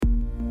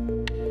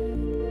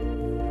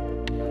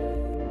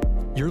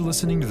You're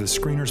listening to the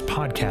Screeners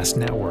Podcast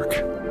Network.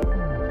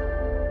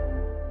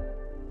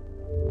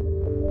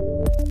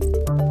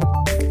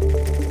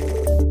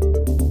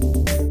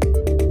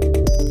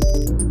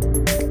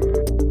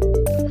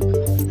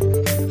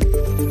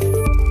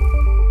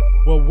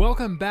 Well,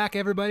 welcome back,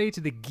 everybody,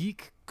 to the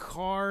Geek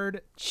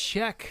Card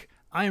Check.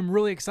 I am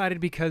really excited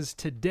because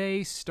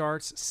today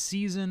starts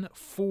Season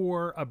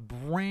 4, a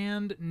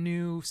brand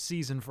new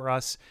season for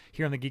us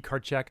here on the Geek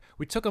Card Check.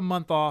 We took a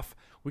month off,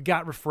 we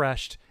got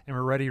refreshed, and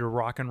we're ready to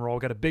rock and roll.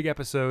 Got a big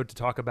episode to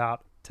talk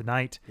about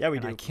tonight. Yeah, we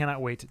do. I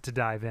cannot wait to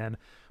dive in.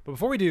 But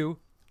before we do,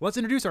 let's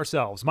introduce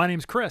ourselves. My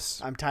name's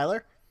Chris. I'm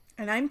Tyler.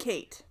 And I'm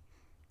Kate.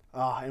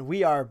 Oh, and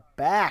we are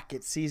back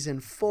at Season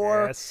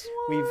 4. Yes.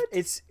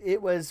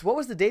 What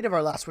was the date of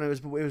our last one? It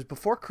was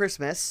before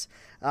Christmas.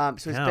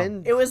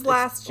 It was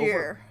last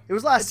year. It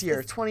was last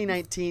year,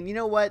 2019. You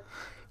know what?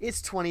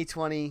 It's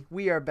 2020.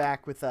 We are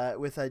back with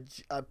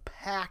a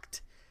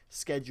packed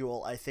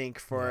schedule, I think,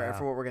 for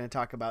what we're going to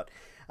talk about.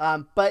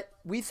 But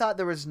we thought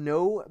there was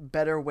no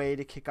better way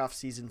to kick off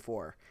Season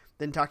 4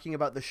 than talking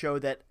about the show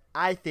that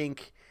I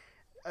think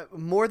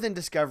more than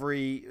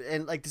Discovery,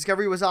 and like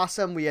Discovery was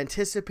awesome. We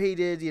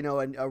anticipated, a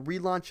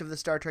relaunch of the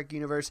Star Trek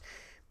universe,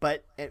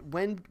 but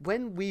when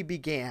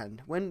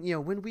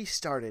we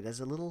started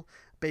as a little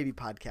baby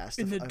podcast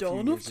in the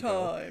dawn of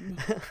time,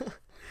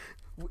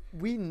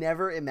 we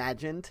never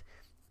imagined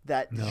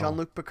that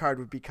Jean-Luc Picard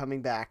would be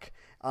coming back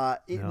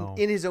in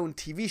his own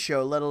TV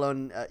show, let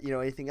alone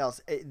anything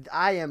else.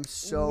 I am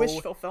so wish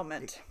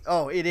fulfillment.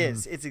 Oh, it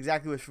is. It's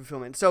exactly wish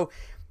fulfillment. So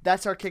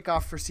that's our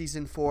kickoff for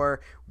Season 4.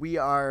 We're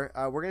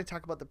going to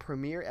talk about the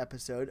premiere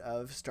episode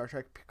of Star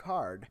Trek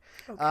Picard.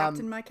 Oh,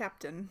 Captain, my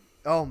Captain.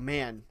 Oh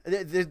man,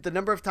 the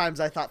number of times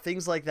I thought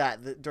things like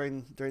that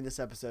during this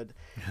episode.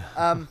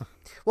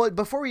 Well,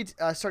 before we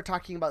start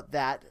talking about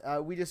that,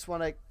 we just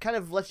want to kind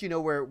of let you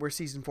know where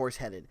Season 4 is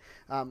headed.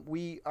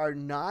 We are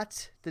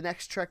not the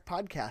Next Trek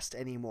podcast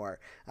anymore.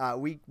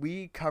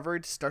 We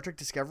covered Star Trek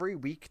Discovery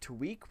week to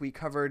week. We've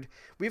covered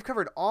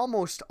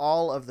almost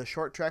all of the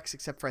short treks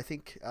except for I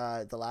think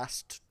the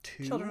last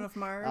 2. Children of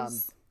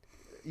Mars.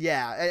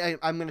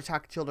 I'm going to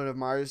talk Children of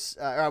Mars.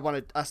 Or I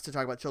wanted us to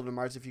talk about Children of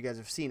Mars if you guys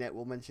have seen it.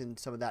 We'll mention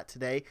some of that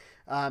today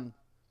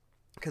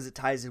because it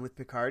ties in with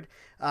Picard.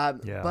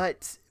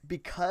 But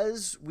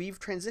because we've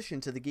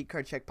transitioned to the Geek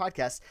Card Check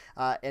podcast,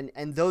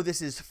 and though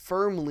this is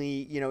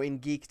firmly in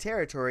geek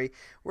territory,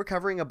 we're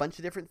covering a bunch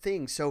of different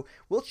things. So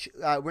we're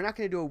not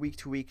going to do a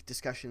week-to-week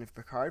discussion of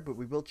Picard, but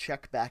we will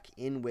check back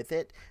in with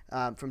it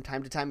from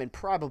time to time. And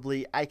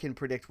probably, I can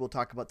predict, we'll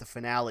talk about the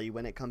finale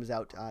when it comes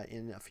out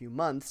in a few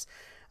months.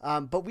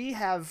 But we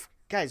have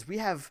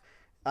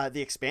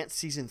The Expanse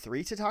Season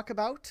 3 to talk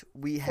about.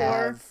 We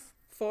have...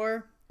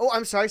 Four. Oh,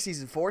 I'm sorry,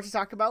 Season 4 to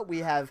talk about. We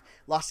have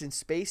Lost in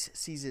Space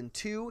Season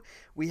 2.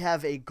 We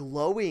have a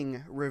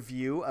glowing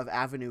review of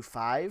Avenue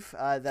 5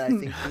 that I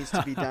think needs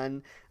to be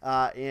done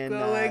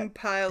glowing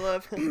pile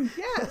of...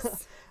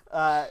 Yes!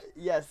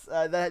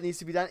 That needs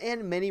to be done,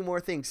 and many more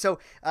things. So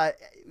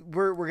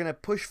we're going to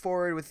push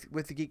forward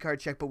with the Geek Card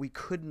Check, but we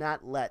could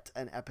not let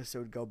an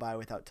episode go by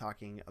without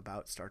talking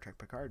about Star Trek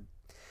Picard.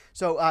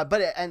 So,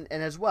 and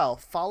as well,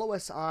 follow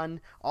us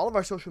on all of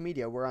our social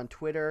media. We're on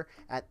Twitter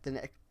at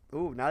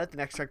not at the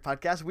Next Trek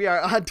Podcast. We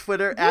are on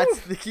Twitter at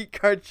the Geek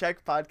Card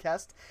Check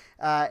Podcast,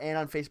 and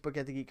on Facebook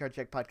at the Geek Card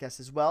Check Podcast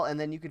as well. And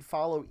then you can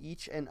follow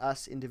each and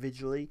us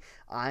individually.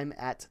 I'm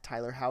at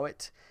Tyler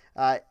Howitt.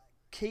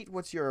 Kate,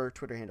 what's your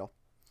Twitter handle?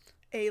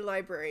 A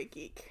Library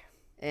Geek.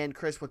 And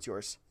Chris, what's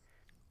yours?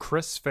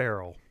 Chris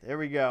Farrell. There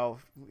we go.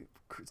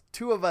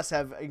 Two of us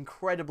have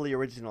incredibly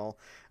original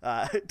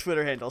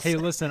Twitter handles. Hey,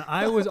 listen,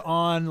 I was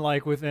on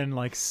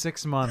within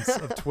 6 months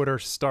of Twitter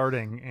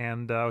starting,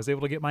 and I was able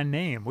to get my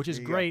name, which is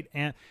great,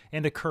 and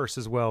a curse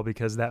as well,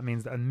 because that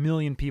means that 1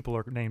 million people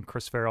are named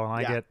Chris Farrell,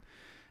 and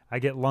I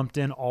get lumped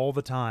in all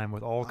the time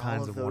with all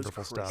kinds of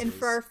wonderful stuff. And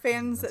for our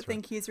fans that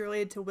think he's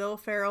related to Will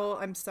Ferrell,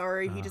 I'm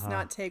sorry, he does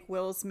not take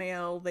Will's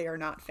mail. They are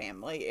not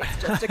family.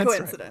 It's just a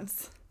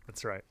coincidence.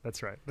 That's right.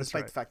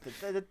 Despite the fact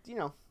that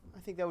I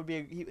think that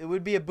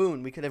would be a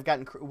boon. We could have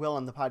gotten Will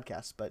on the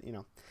podcast, but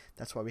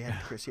that's why we had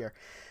Chris here.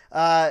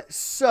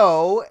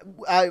 So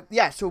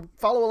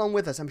follow along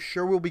with us. I'm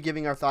sure we'll be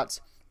giving our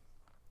thoughts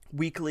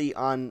weekly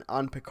on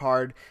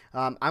Picard.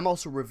 I'm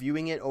also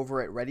reviewing it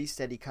over at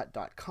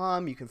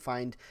readysteadycut.com. You can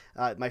find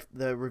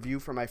the review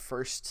for my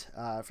first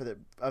the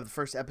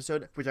first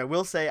episode, which I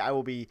will say I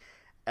will be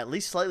at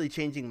least slightly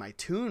changing my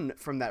tune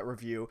from that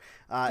review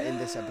in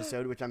this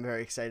episode, which I'm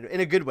very excited in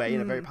a good way, in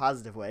a very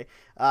positive way.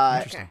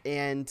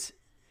 And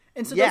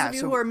so those of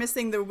you who are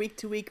missing the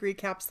week-to-week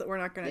recaps that we're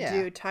not going to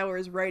do, Tyler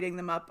is writing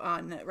them up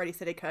on Ready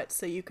Steady Cut,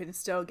 so you can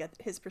still get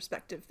his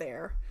perspective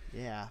there.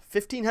 Yeah,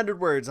 1,500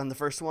 words on the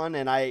first one,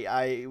 and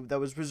I that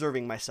was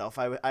reserving myself.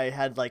 I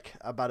had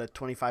about a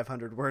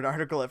 2,500 word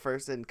article at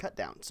first and cut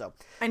down. So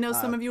I know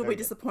some of you will be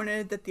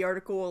disappointed that the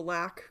article will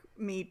lack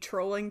me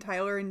trolling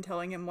Tyler and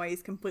telling him why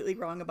he's completely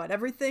wrong about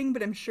everything,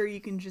 but I'm sure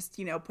you can just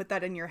put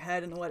that in your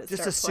head and let it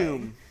just start assume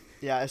playing.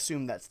 Yeah,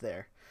 assume that's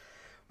there.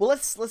 Well,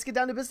 let's get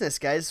down to business,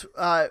 guys.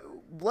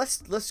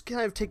 Let's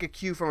kind of take a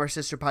cue from our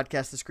sister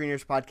podcast, the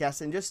Screeners Podcast,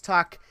 and just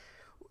talk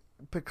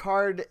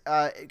Picard,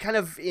 kind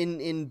of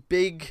in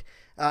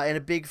a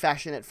big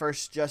fashion at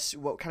first. Just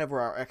what kind of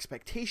were our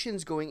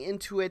expectations going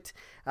into it?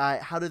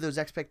 How do those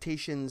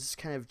expectations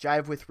kind of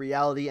jive with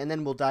reality? And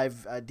then we'll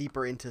dive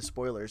deeper into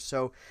spoilers.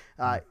 So,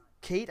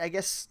 Kate, I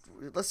guess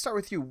let's start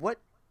with you. What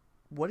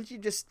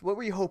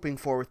were you hoping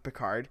for with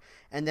Picard?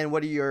 And then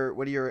what are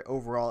your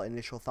overall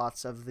initial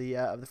thoughts of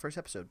the first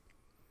episode?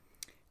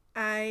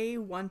 I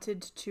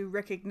wanted to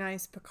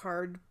recognize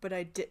Picard, but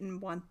I didn't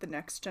want the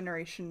Next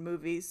Generation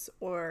movies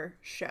or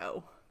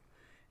show.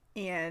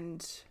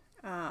 And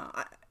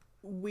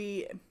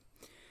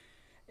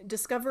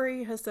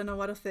Discovery has done a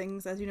lot of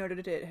things. As you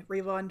noted, it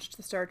relaunched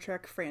the Star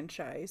Trek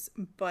franchise,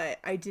 but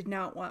I did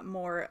not want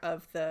more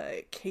of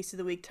the case of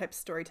the week type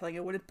storytelling.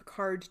 I wanted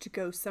Picard to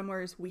go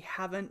somewhere we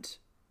haven't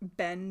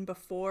been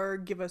before,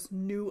 give us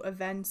new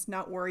events,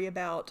 not worry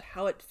about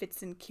how it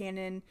fits in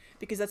canon,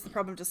 because that's the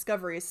problem with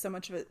Discovery, is so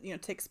much of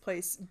it takes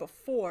place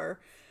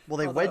before. Well,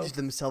 they wedged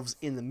themselves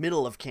in the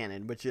middle of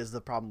canon, which is the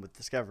problem with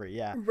Discovery.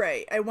 Yeah,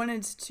 right. I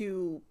wanted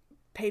to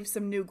pave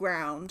some new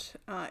ground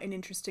in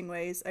interesting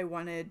ways. I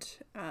wanted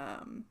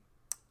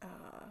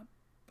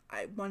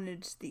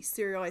the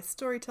serialized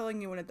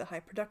storytelling. I wanted the high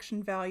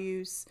production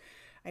values.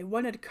 I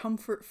wanted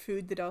comfort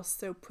food that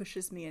also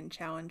pushes me and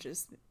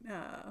challenges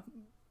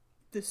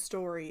the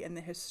story and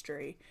the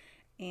history.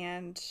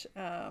 And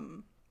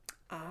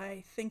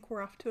I think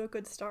we're off to a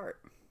good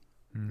start.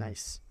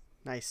 Nice.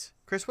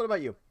 Chris, what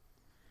about you?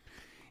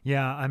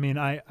 Yeah, I mean,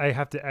 I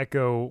have to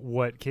echo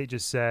what Kate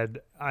just said.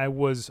 I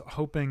was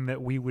hoping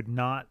that we would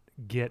not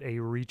get a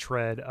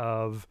retread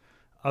of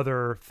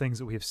other things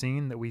that we have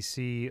seen, that we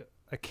see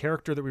a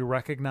character that we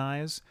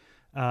recognize.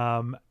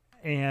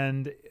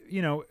 And,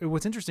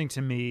 what's interesting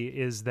to me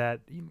is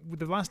that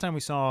the last time we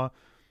saw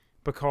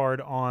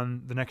Picard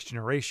on The Next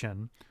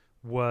Generation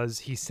was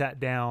he sat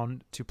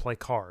down to play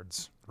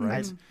cards,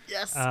 right?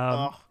 Yes.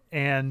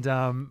 And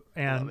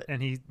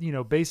he,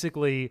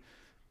 basically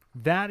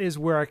that is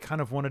where I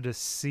kind of wanted to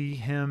see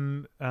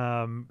him,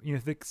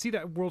 see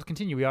that world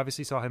continue. We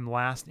obviously saw him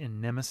last in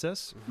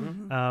Nemesis.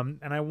 And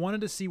I wanted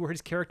to see where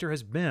his character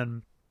has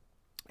been.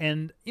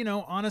 And,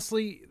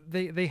 honestly,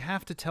 they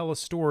have to tell a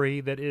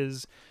story that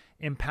is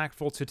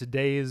impactful to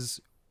today's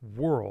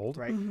world.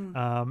 Right.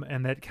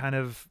 And that kind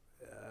of,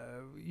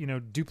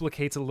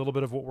 duplicates a little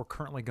bit of what we're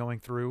currently going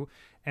through.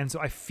 And so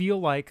I feel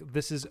like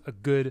this is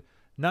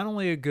not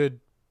only a good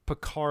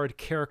Picard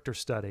character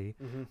study,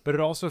 but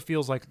it also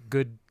feels like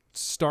good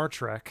Star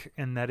Trek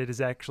in that it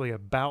is actually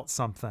about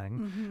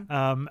something.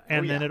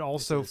 Then it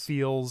also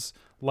feels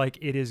like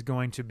it is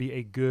going to be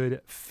a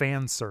good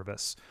fan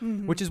service,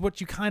 which is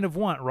what you kind of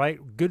want, right?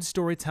 Good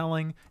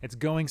storytelling. It's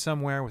going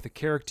somewhere with a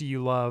character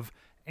you love,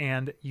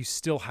 and you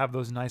still have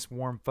those nice,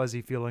 warm,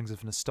 fuzzy feelings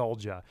of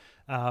nostalgia.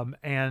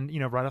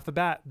 And right off the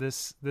bat,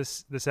 this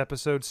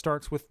episode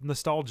starts with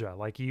nostalgia.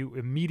 Like you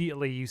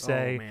immediately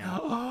say,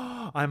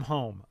 "Oh, I'm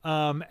home."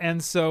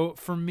 And so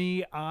for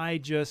me,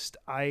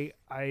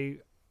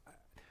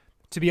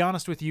 to be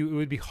honest with you, it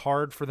would be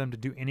hard for them to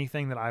do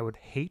anything that I would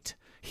hate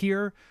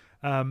here.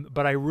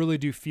 But I really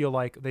do feel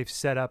like they've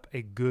set up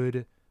a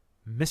good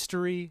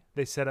mystery.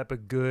 They set up a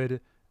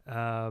good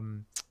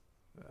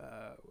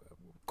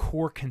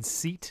core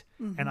conceit,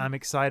 and I'm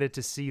excited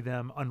to see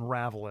them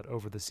unravel it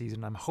over the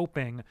season. I'm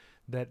hoping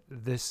that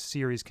this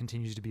series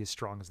continues to be as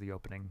strong as the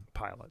opening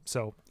pilot.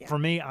 So for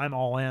me, I'm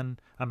all in.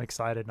 I'm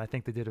excited, and I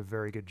think they did a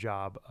very good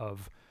job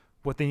of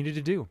what they needed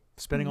to do,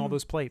 spinning all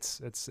those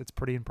plates. It's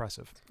pretty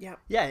impressive. Yeah,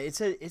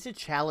 it's a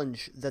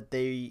challenge that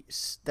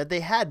they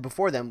had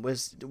before them,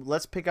 was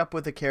let's pick up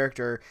with a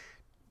character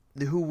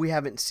who we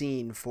haven't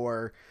seen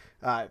for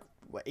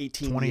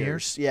 18 20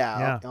 years.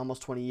 Yeah,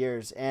 almost 20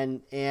 years,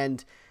 and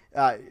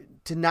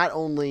to not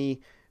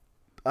only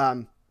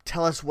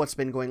tell us what's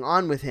been going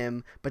on with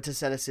him, but to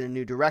set us in a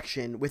new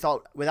direction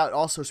without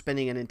also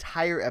spending an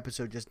entire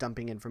episode just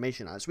dumping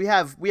information on us. We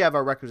have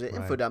our requisite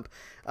info dump,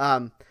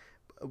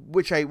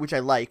 which I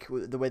like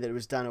the way that it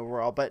was done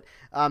overall. But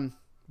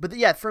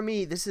yeah, for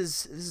me, this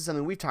is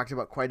something we've talked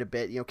about quite a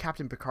bit.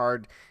 Captain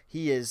Picard,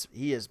 he is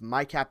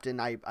my captain.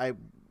 I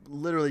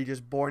literally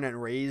just born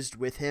and raised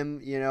with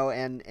him.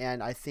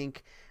 And I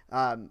think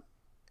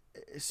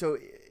so.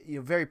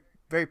 Very,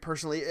 very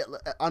personally,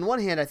 on one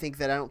hand, I think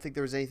that I don't think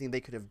there was anything they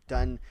could have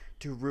done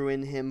to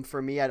ruin him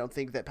for me. I don't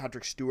think that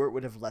Patrick Stewart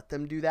would have let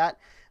them do that,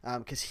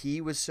 because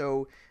he was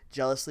so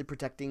jealously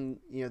protecting,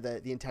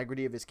 the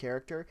integrity of his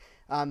character.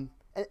 But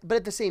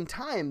at the same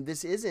time,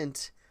 this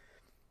isn't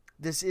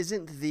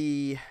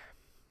the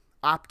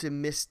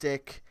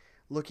optimistic,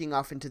 looking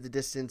off into the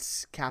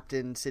distance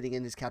captain sitting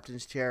in his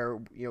captain's chair,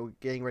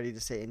 getting ready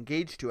to say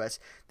engage to us.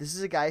 This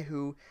is a guy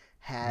who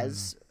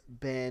has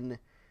been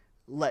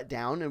let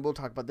down, and we'll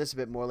talk about this a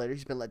bit more later.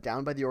 He's been let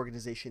down by the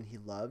organization he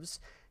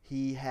loves.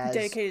 He has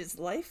dedicated his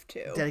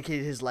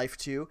life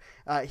to.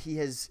 He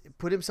has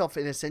put himself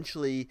in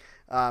essentially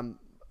a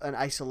an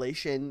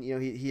isolation. You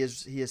know, he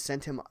has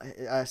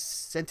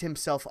sent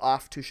himself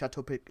off to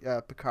Chateau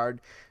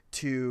Picard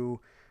to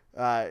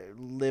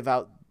live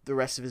out the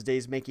rest of his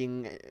days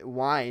making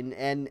wine,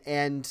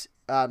 and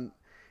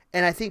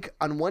I think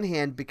on one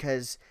hand,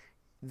 because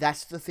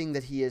that's the thing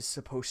that he is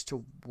supposed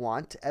to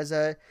want as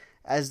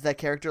that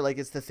character, like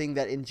it's the thing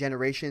that in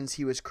Generations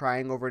he was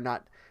crying over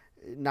not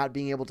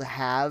being able to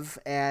have,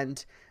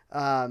 and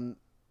so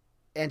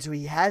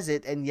he has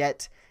it, and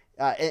yet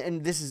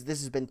and this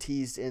has been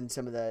teased in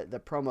some of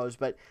the promos,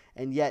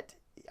 and yet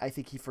I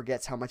think he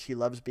forgets how much he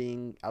loves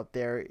being out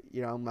there,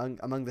 you know,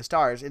 among the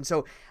stars. And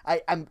so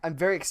I'm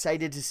very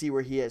excited to see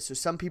where he is. So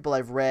some people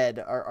I've read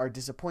are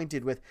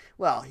disappointed with,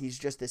 well, he's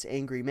just this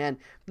angry man.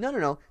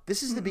 No.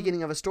 This is the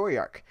beginning of a story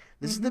arc.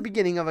 This is the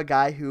beginning of a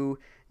guy who,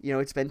 you know,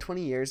 it's been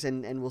 20 years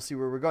and we'll see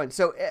where we're going.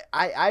 So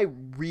I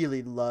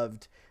really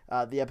loved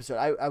the episode.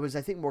 I was,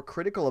 I think, more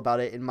critical about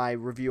it in my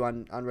review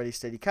on Ready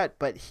Steady Cut.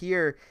 But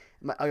here,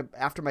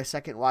 after my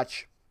second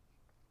watch,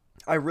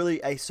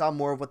 I saw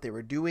more of what they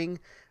were doing.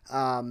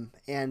 And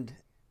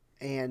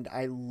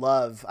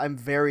I'm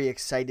very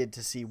excited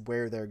to see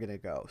where they're going to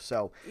go.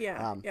 So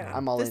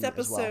I'm all in as well. This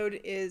episode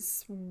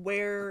is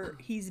where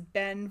he's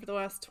been for the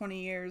last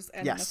 20 years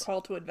and a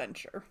call to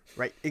adventure.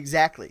 Right.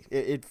 Exactly.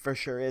 It for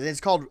sure is.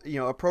 It's called, you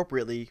know,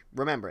 appropriately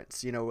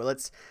Remembrance. You know,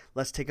 let's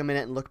take a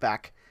minute and look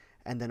back,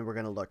 and then we're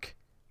going to look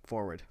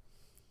forward.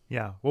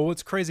 Yeah. Well,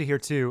 what's crazy here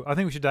too, I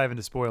think we should dive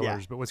into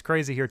spoilers, but what's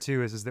crazy here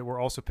too is that we're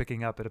also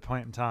picking up at a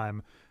point in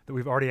time that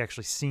we've already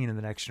actually seen in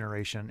The Next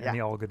Generation in the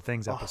All Good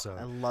Things episode.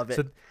 I love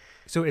it.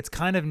 So it's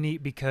kind of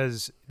neat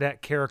because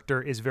that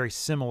character is very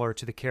similar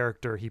to the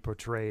character he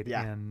portrayed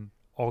in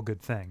All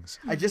Good Things.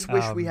 I just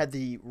wish we had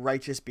the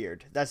righteous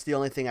beard. That's the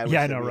only thing I wish.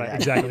 Yeah, I know, right?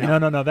 Exactly.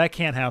 No, that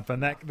can't happen.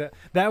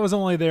 That was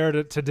only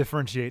there to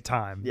differentiate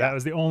time. Yeah. That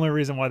was the only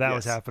reason why that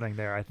was happening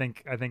there. I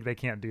think they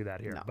can't do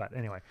that here. No. But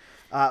anyway.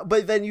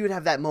 But then you would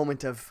have that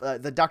moment of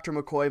the Dr.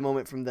 McCoy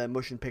moment from the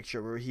motion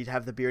picture where he'd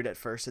have the beard at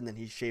first and then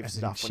he shaves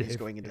it off when he's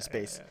going into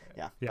space.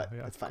 Yeah,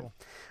 that's fine.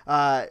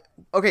 Cool.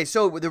 Okay,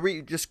 so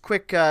just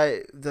quick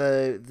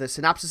the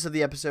synopsis of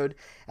the episode.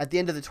 At the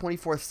end of the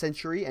 24th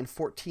century and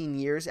 14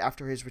 years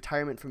after his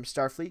retirement from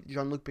Starfleet,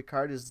 Jean-Luc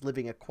Picard is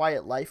living a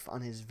quiet life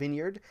on his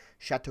vineyard,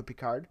 Chateau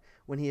Picard,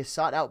 when he is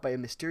sought out by a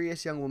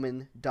mysterious young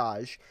woman,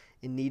 Daj,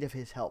 in need of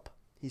his help.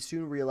 He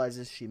soon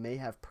realizes she may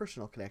have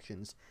personal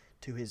connections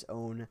to his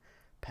own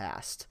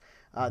past.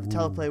 The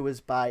teleplay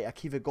was by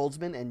Akiva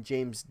Goldsman and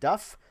James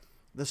Duff.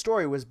 The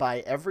story was by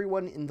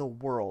everyone in the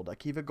world: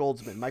 Akiva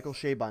Goldsman, Michael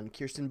Chabon,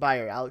 Kirsten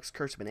Beyer, Alex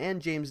Kurtzman,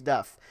 and James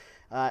Duff.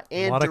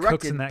 And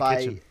directed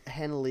by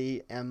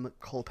Hanley M.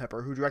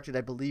 Culpepper, who directed,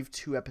 I believe,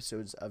 2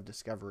 episodes of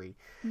Discovery.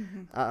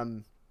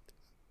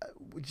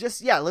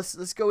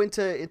 Let's go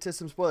into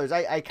some spoilers.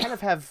 I kind of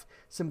have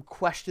some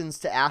questions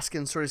to ask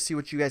and sort of see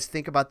what you guys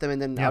think about them,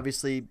 and then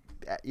obviously,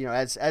 you know,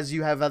 as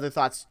you have other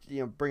thoughts,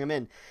 you know, bring them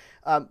in.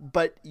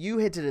 But you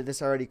hinted at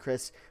this already,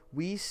 Chris.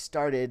 We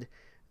start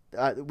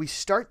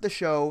the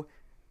show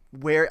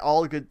where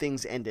All Good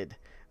Things ended,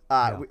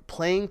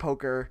 playing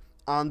poker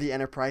on the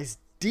Enterprise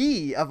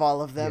D of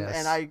all of them,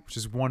 which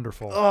is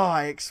wonderful. Oh,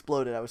 I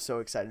exploded! I was so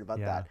excited about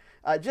that.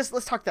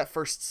 Let's talk that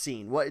first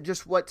scene.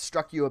 What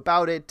struck you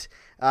about it?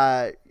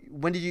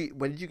 When did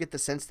you get the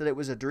sense that it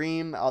was a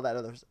dream? All that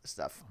other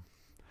stuff.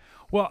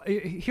 Well,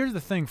 here's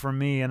the thing for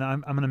me, and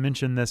I'm going to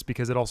mention this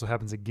because it also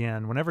happens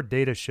again. Whenever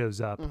Data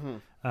shows up,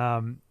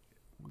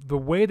 the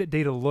way that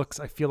Data looks,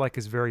 I feel like,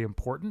 is very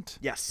important.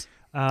 Yes.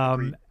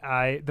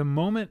 The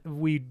moment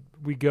we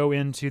go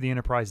into the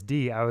Enterprise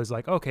D, I was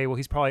like, okay, well,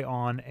 he's probably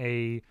on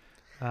a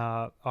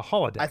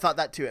holodeck. I thought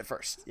that too at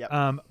first.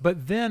 Yeah.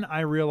 But then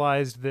I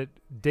realized that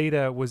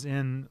Data was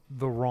in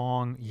the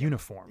wrong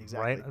uniform.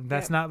 Exactly. Right?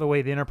 That's not the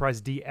way the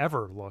Enterprise D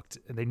ever looked.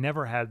 They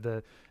never had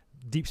the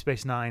Deep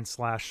Space Nine /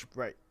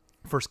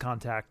 First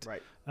Contact.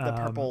 Right. The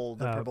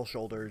purple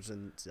shoulders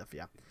and stuff.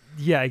 Yeah.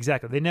 Yeah,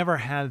 exactly. They never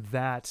had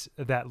that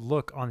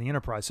look on the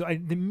Enterprise. So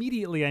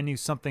immediately I knew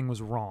something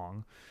was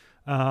wrong.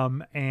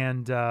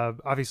 And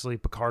obviously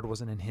Picard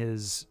wasn't in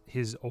his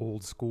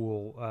old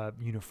school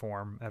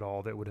uniform at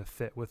all that would have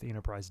fit with the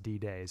Enterprise D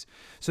days.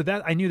 So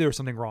that I knew there was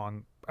something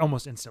wrong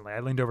almost instantly. I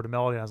leaned over to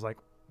Melody and I was like,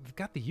 "They've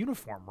got the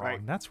uniform wrong.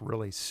 Right. That's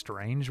really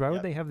strange. Why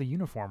would they have the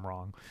uniform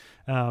wrong?"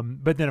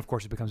 But then of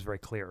course it becomes very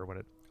clear when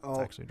it's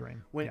actually a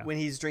dream. When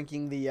he's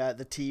drinking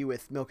the tea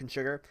with milk and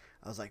sugar,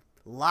 I was like,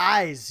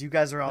 "Lies! You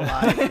guys are all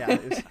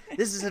lying."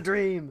 This is a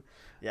dream.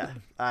 Yeah,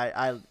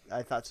 I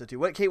thought so too.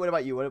 Kate, what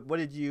about you? What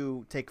did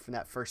you take from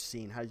that first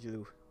scene? What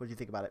did you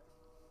think about it?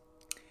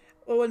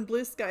 Well, when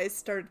Blue Skies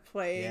started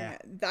playing,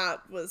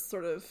 that was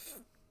sort of,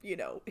 you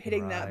know,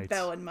 hitting that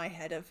bell in my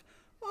head of,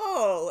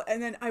 oh,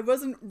 and then I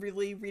wasn't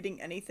really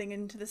reading anything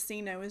into the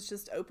scene. I was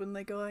just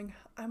openly going,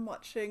 I'm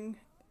watching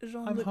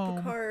Jean-Luc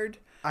Picard.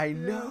 I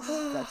know.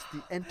 That's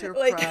the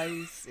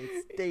Enterprise.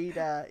 It's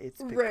Data.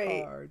 It's Picard.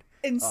 Right.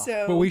 And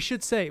so, but we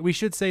should say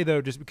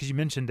though, just because you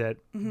mentioned it,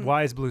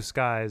 why is Blue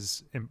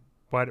Skies?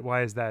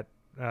 Why is that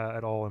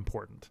at all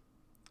important?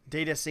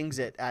 Data sings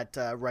it at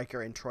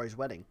Riker and Troy's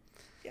wedding.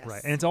 Yes.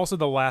 Right, and it's also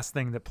the last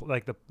thing that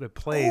that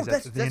plays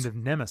at the end of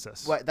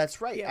Nemesis.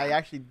 That's right. Yeah. I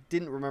actually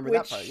didn't remember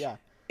that part. Yeah.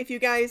 If you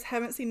guys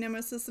haven't seen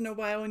Nemesis in a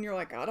while and you're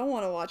like, I don't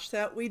want to watch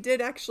that, we did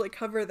actually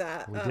cover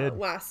that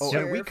last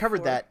year. We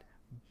covered that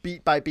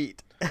beat by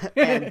beat,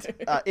 and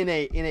in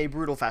a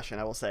brutal fashion,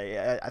 I will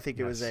say. I think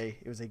it was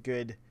a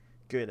good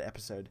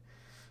episode.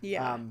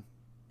 Yeah.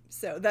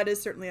 So that is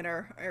certainly in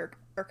our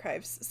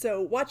archives.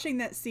 So watching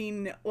that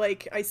scene,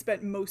 like, I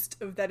spent most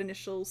of that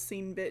initial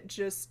scene bit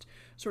just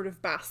sort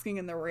of basking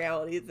in the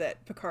reality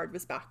that Picard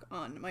was back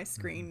on my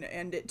screen,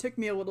 and it took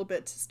me a little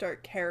bit to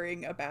start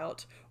caring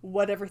about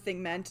what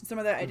everything meant. And some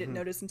of that I didn't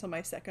notice until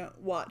my second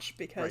watch,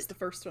 because the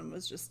first one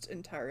was just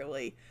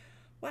entirely,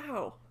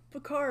 wow,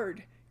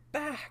 Picard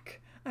back.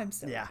 I'm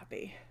so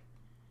happy.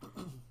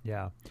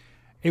 Yeah.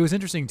 It was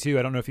interesting too.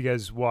 I don't know if you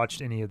guys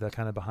watched any of the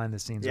kind of behind the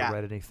scenes or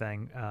read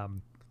anything.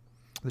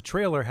 The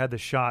trailer had the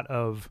shot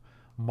of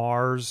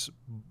Mars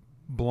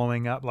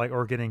blowing up,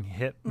 or getting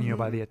hit,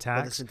 by the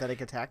attacks. The synthetic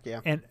attack, yeah.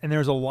 And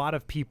there's a lot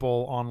of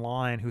people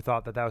online who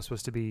thought that was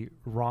supposed to be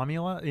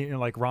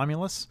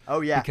Romulus. Oh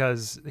yeah,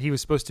 because he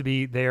was supposed to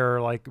be there,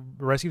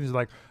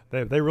 rescuing.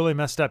 They really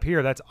messed up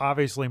here. That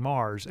obviously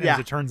Mars. And as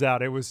it turns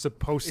out, it was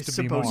supposed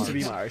to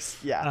be Mars.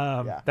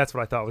 Yeah. That's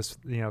what I thought was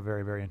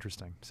very, very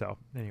interesting. So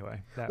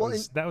anyway, that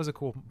was a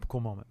cool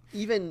moment.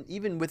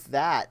 Even with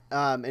that,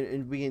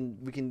 and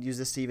we can use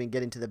this to even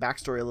get into the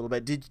backstory a little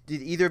bit. Did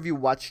either of you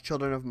watch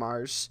Children of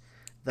Mars?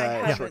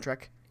 The short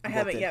trek? I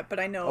haven't yet, but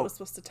I know it was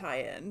supposed to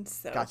tie in.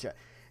 So. Gotcha.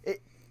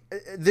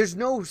 There's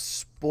no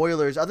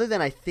spoilers other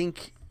than I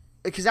think,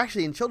 because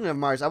actually in Children of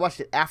Mars, I watched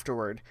it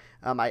afterward.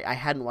 I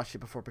hadn't watched it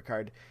before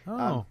Picard.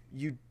 Oh.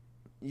 You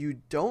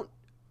don't.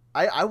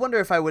 I wonder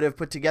if I would have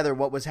put together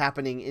what was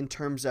happening in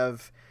terms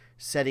of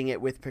setting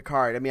it with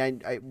Picard. I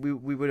mean,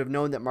 we would have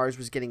known that Mars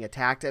was getting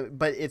attacked,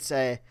 but it's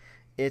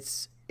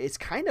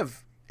kind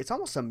of. It's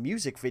almost a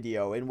music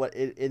video in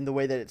the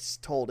way that it's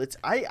told. It's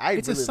really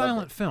a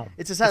silent film.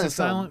 It's a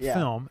silent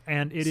film,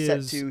 and it set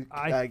is to,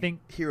 I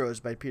think Heroes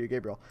by Peter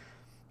Gabriel.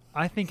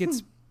 I think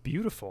it's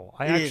beautiful.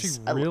 I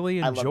really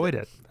enjoyed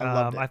it. I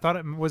loved it. I thought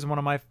it was one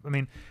of my. I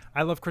mean,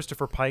 I love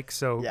Christopher Pike,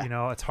 so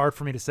it's hard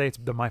for me to say it's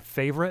my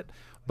favorite.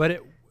 But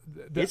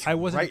I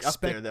wasn't right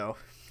up there though.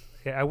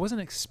 Yeah, I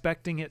wasn't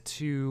expecting it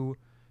to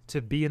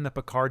be in the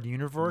Picard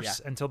universe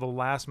until the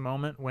last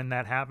moment when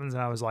that happens,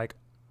 and I was like,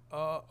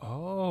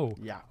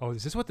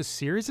 is this what the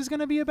series is going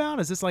to be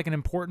about? Is this like an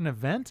important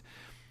event?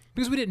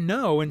 Because we didn't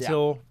know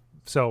until.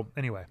 So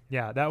anyway,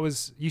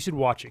 you should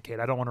watch it,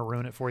 Kate. I don't want to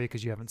ruin it for you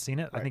because you haven't seen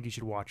it. Right. I think you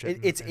should watch it.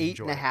 It's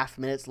 8.5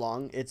 minutes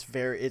long. It's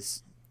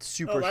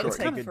super short. That'll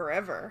take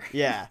forever.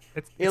 Yeah,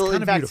 it'll in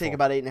fact beautiful. take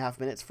about 8.5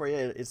 minutes for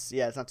you. It's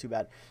not too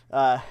bad.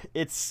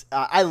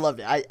 I loved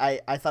it.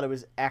 I thought it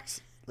was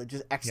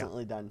just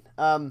excellently done.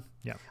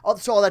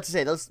 So all that to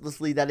say,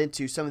 let's lead that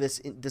into some of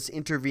this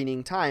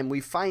intervening time. We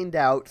find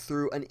out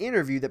through an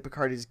interview that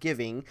Picard is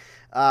giving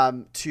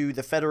to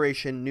the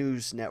Federation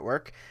News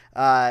Network,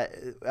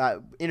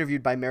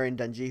 interviewed by Marion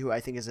Dungey, who I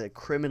think is a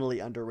criminally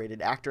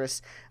underrated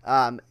actress.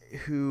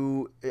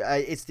 Who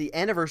it's the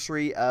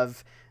anniversary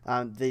of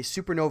the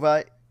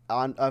supernova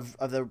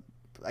of the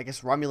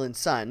Romulan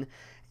sun,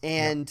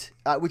 and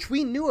which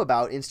we knew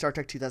about in Star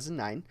Trek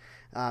 2009.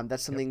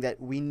 That's something that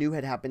we knew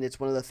had happened. It's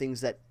one of the things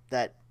that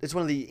it's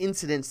one of the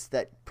incidents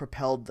that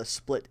propelled the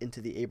split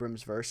into the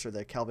Abrams verse or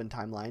the Kelvin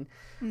timeline.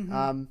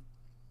 Mm-hmm.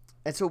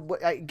 And so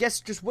I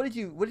guess just what did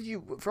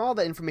you from all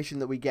that information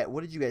that we get, what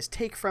did you guys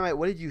take from it?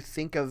 What did you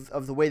think of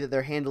the way that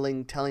they're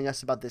telling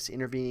us about this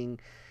intervening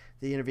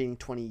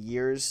 20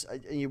 years?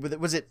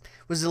 Was it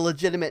a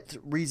legitimate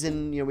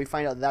reason? We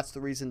find out that's the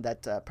reason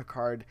that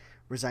Picard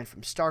resigned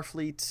from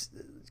Starfleet.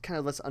 Kind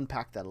of let's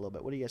unpack that a little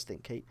bit. What do you guys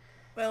think, Kate?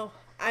 Well,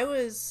 I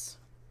was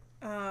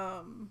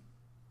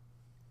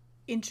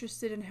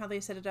interested in how they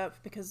set it up,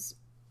 because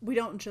we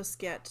don't just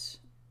get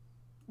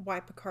why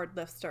Picard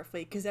left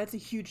Starfleet, because that's a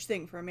huge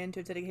thing for a man to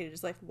have dedicated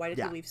his life. Why did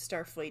he leave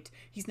Starfleet?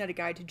 He's not a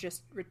guy to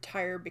just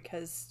retire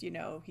because,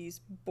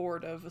 he's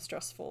bored of a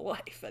stressful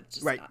life. That's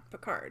just not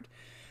Picard.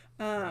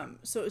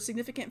 So it was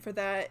significant for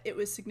that. It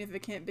was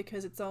significant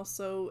because it's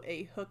also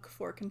a hook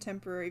for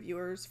contemporary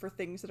viewers for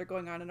things that are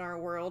going on in our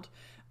world.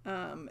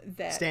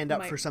 That stand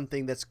up for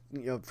something that's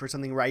for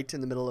something right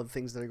in the middle of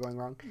things that are going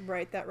wrong.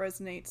 Right, that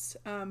resonates.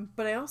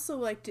 But I also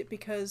liked it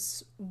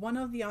because one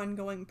of the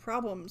ongoing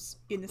problems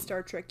in the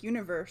Star Trek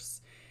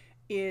universe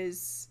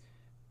is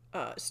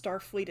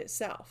Starfleet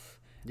itself.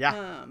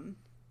 Yeah.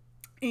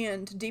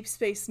 And Deep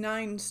Space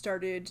Nine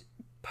started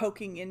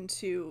poking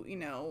into,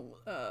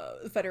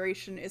 the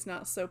Federation is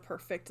not so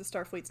perfect, the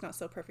Starfleet's not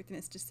so perfect in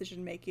its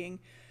decision making,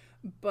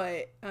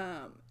 but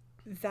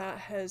that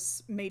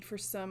has made for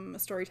some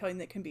storytelling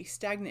that can be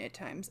stagnant at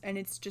times, and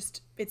it's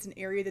an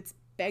area that's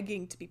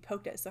begging to be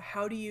poked at. So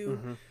how do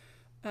you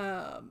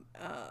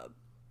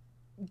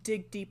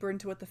dig deeper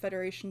into what the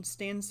Federation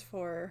stands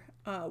for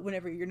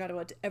whenever you're not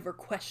allowed to ever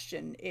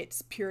question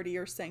its purity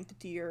or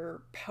sanctity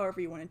or however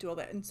you want to do all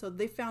that? And so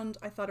they found,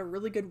 I thought, a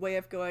really good way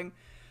of going,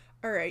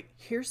 all right,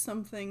 here's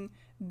something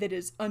that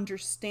is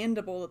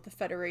understandable that the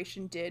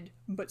Federation did,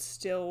 but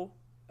still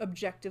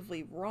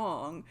objectively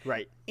wrong.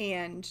 Right.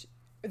 And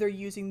they're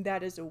using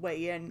that as a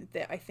way in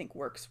that I think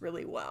works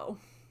really well.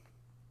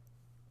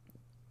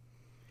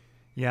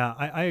 Yeah,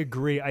 I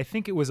agree. I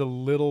think it was a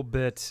little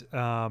bit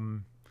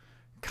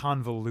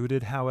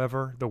convoluted,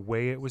 however, the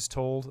way it was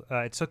told.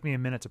 It took me a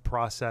minute to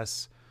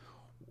process,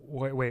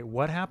 wait,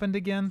 what happened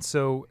again?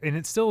 So, and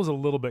it still is a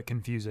little bit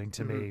confusing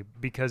to me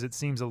because it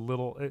seems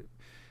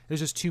there's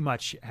just too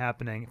much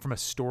happening from a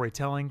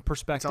storytelling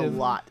perspective.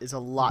 It's a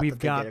lot that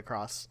they get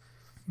across.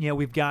 Yeah,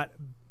 we've got,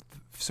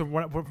 so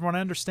from what I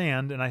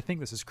understand, and I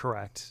think this is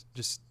correct,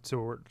 just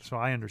so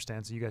I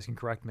understand, so you guys can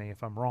correct me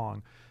if I'm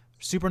wrong.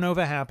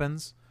 Supernova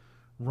happens.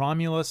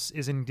 Romulus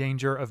is in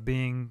danger of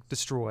being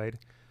destroyed.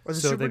 Or the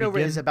supernova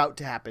is about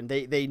to happen.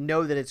 They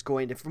know that it's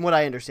going to, from what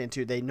I understand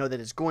too, they know that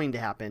it's going to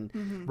happen.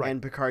 Mm-hmm. Right.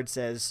 And Picard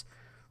says,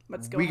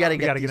 we got to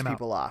get these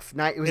people off.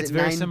 Was it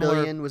 9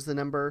 billion was the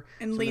number?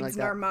 And leads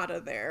an armada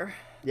there.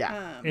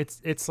 Yeah.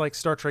 It's like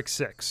Star Trek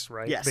 6,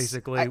 right? Yes.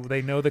 Basically,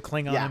 they know the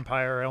Klingon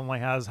Empire only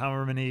has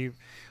however many,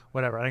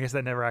 whatever. I guess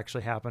that never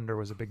actually happened or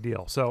was a big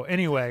deal. So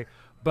anyway,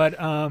 but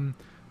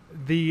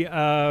they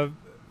know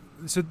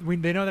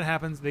that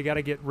happens. They've got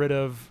to get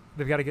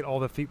all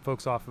the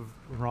folks off of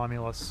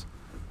Romulus.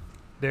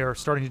 They're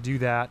starting to do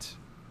that.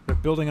 They're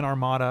building an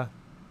armada,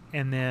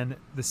 and then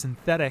the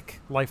synthetic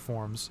life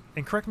forms.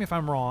 And correct me if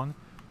I'm wrong.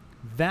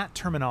 That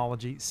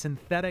terminology,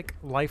 synthetic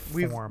life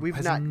form,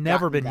 has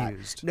never been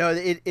used. No,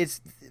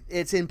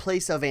 it's in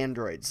place of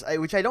androids,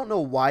 which I don't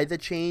know why the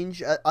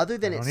change, other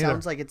than it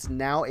sounds like it's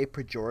now a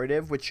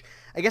pejorative, which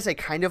I guess I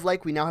kind of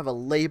like. We now have a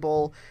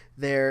label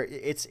there.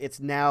 It's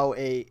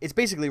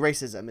basically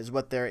racism is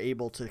what they're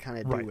able to kind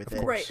of do with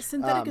it. Right.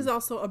 Synthetic is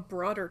also a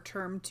broader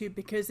term too,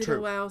 because it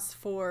allows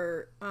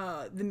for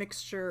the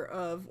mixture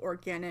of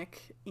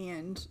organic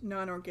and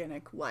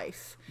non-organic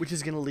life, which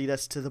is going to lead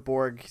us to the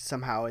Borg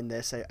somehow in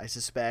this, I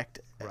suspect.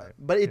 Right.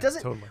 But it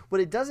doesn't. Totally. What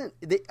it doesn't.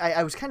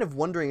 I was kind of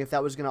wondering if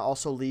that was going to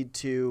also lead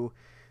to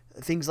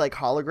things like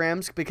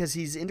holograms, because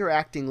he's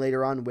interacting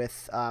later on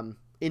with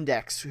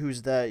Index,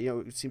 who's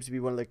seems to be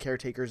one of the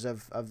caretakers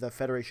of the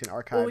Federation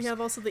archives. Well, we have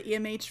also the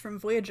EMH from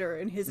Voyager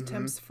and his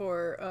attempts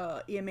for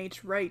EMH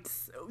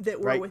rights that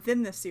were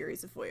within the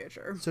series of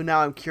Voyager. So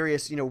now I'm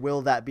curious,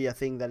 will that be a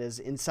thing that is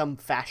in some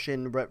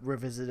fashion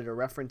revisited or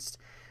referenced?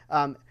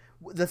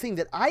 The thing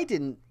that I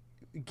didn't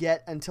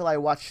get until I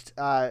watched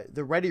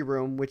The Ready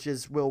Room, which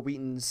is Will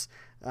Wheaton's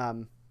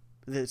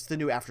it's the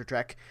new After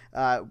Trek,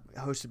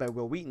 hosted by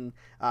Will Wheaton,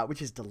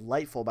 which is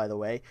delightful, by the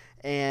way.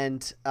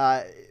 And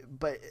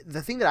but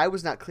the thing that I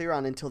was not clear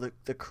on until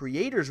the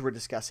creators were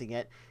discussing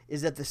it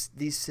is that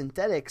these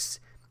synthetics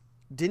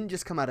didn't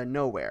just come out of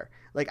nowhere.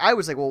 Like, I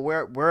was like, well,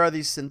 where are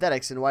these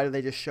synthetics and why do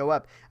they just show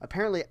up?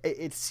 Apparently,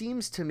 it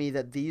seems to me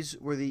that these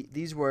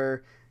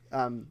were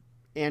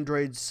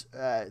androids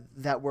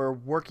that were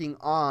working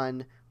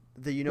on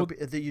the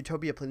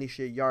Utopia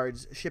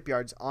Planitia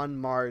shipyards on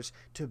Mars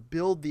to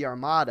build the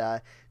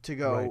armada to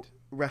go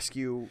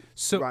rescue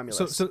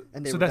Romulus. So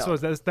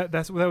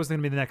that was going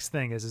to be the next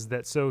thing is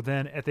that, so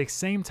then at the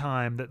same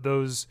time that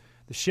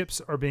the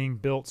ships are being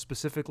built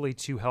specifically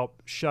to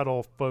help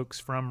shuttle folks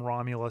from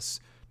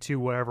Romulus to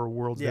whatever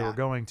worlds they were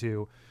going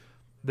to,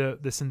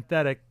 the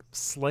synthetic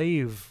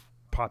slave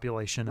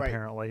population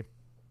apparently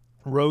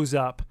rose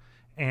up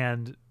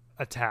and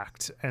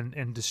attacked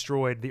and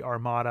destroyed the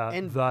armada,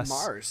 and thus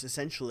Mars,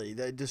 essentially.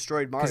 They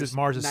destroyed Mars because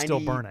Mars is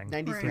still burning.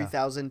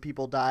 93,000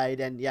 people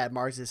died, and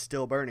Mars is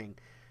still burning.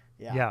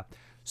 Yeah.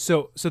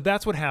 So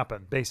that's what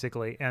happened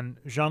basically, and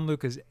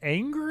Jean-Luc is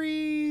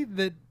angry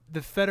that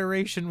the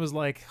Federation was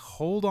like,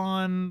 hold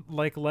on,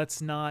 like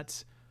let's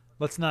not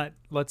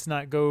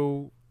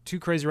go too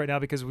crazy right now,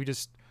 because we've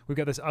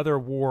got this other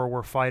war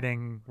we're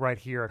fighting right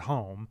here at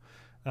home.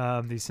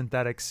 These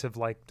synthetics have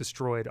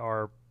destroyed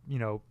our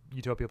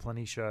Utopia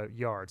Planitia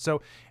yard.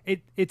 So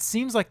it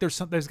seems like there's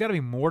got to be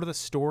more to the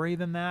story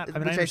than that. I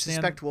mean, which I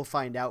suspect we'll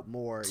find out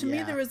more. To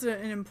me, there was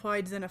an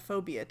implied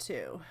xenophobia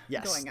too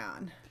going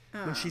on.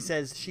 When he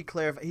says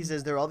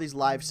there are all these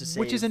lives to save,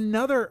 which is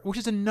another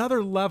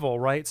level,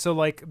 right? So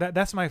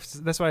that's why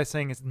I was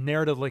saying it's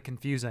narratively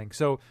confusing.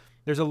 So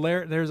there's a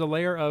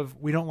layer of,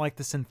 we don't like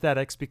the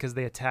synthetics because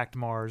they attacked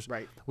Mars.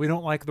 Right. We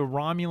don't like the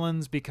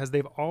Romulans because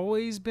they've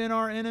always been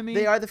our enemy.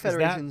 They are the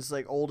Federation's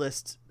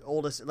oldest,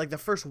 the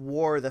first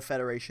war the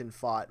Federation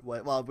fought.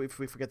 Well, if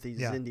we forget the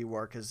Xindi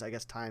War, because I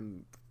guess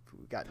time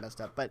got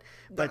messed up. But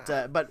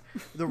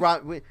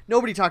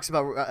nobody talks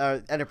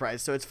about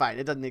Enterprise, so it's fine.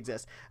 It doesn't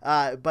exist.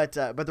 But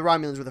the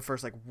Romulans were the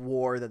first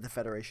war that the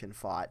Federation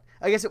fought.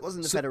 I guess it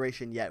wasn't the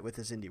Federation yet with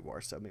the Xindi War,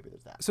 so maybe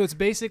there's that. So it's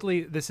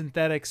basically the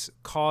synthetics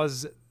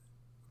cause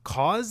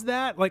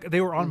that,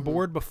 they were on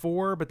board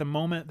before, but the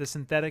moment the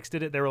synthetics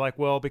did it, they were like,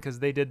 well, because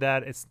they did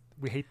that,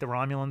 we hate the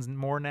Romulans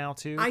more now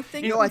too. I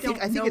think I think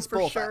it's for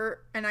both.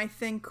 Sure, and I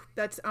think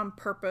that's on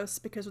purpose,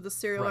 because with the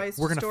serialized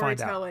We're gonna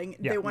storytelling,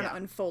 find out. they want to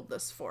unfold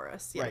this for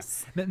us.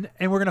 Yes, right.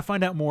 And we're going to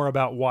find out more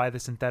about why the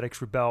synthetics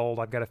rebelled.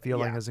 I've got a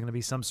feeling there's going to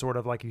be some sort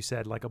of, like you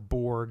said, like a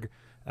Borg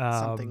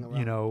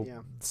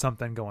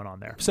Something going on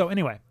there. So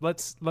anyway,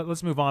 let's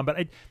move on.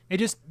 But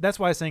that's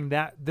why I was saying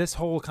that this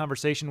whole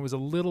conversation was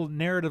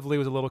narratively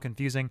was a little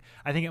confusing.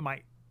 I think it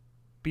might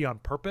be on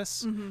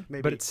purpose,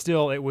 but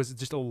it was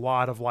just a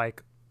lot of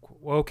like,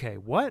 okay,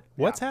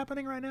 what's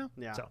happening right now?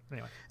 Yeah. So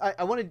anyway,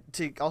 I wanted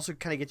to also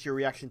kind of get your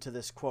reaction to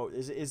this quote.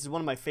 Is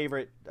one of my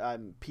favorite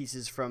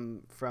pieces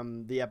from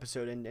the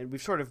episode, and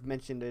we've sort of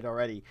mentioned it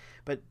already.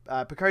 But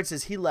Picard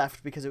says he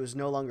left because it was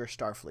no longer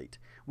Starfleet.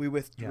 We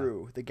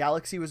withdrew. Yeah. The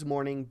galaxy was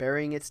mourning,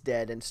 burying its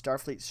dead, and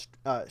Starfleet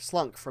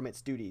slunk from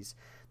its duties.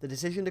 The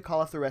decision to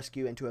call off the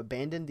rescue and to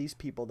abandon these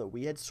people that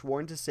we had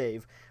sworn to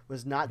save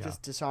was not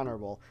just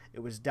dishonorable; it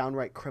was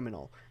downright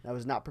criminal. And I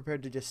was not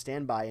prepared to just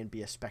stand by and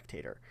be a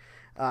spectator.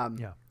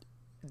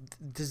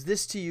 Does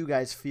this to you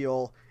guys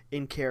feel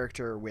in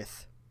character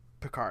with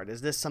Picard?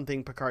 Is this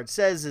something Picard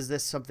says? Is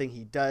this something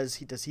he does?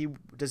 Does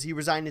he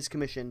resign his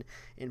commission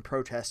in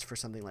protest for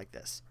something like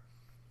this?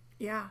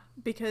 Yeah,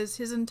 because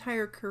his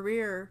entire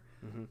career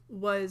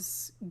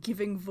was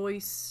giving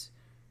voice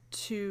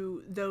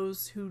to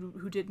those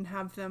who didn't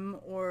have them,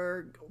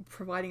 or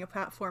providing a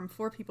platform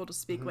for people to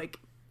speak. Like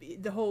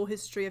the whole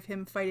history of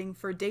him fighting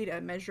for Data,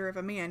 Measure of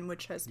a Man,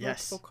 which has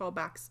multiple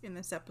callbacks in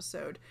this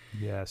episode,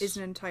 is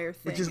an entire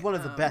thing. Which is one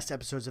of the best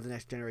episodes of The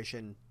Next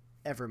Generation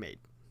ever made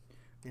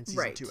in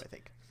season 2, I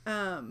think.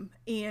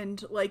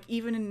 And like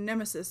even in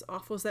Nemesis,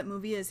 awful as that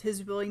movie is,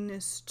 his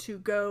willingness to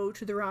go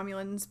to the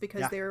Romulans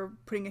because they're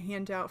putting a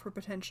hand out for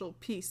potential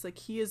peace. Like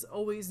he is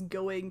always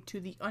going to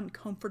the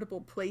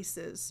uncomfortable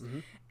places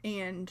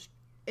and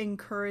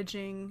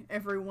encouraging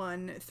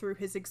everyone through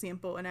his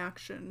example and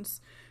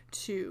actions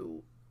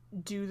to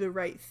do the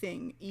right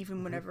thing,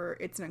 even whenever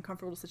it's an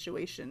uncomfortable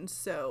situation.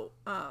 So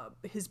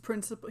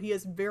he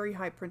has very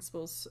high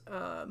principles,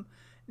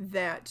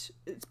 that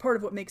it's part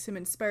of what makes him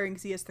inspiring,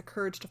 because he has the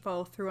courage to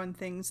follow through on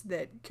things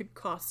that could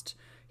cost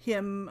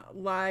him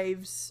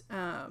lives,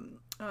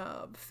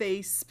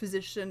 face,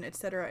 position,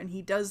 etc., and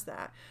he does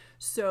that.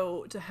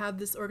 So to have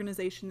this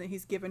organization that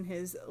he's given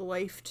his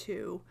life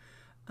to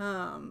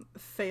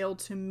fail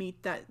to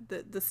meet the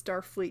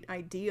Starfleet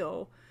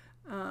ideal,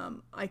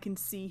 I can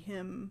see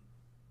him,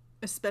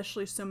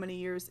 especially so many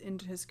years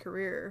into his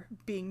career,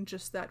 being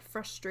just that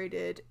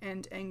frustrated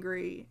and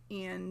angry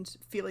and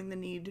feeling the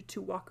need to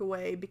walk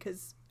away,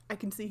 because I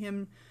can see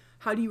him.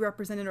 How do you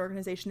represent an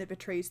organization that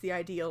betrays the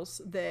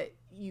ideals that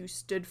you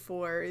stood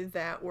for,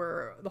 that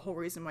were the whole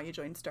reason why you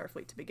joined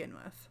Starfleet to begin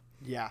with?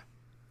 Yeah.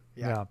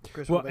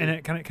 Chris, well,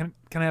 and can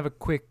I have a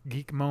quick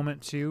geek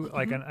moment too?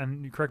 Like,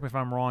 and correct me if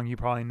I'm wrong. You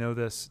probably know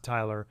this,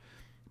 Tyler,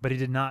 but he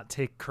did not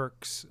take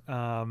Kirk's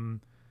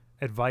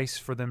advice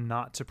for them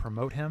not to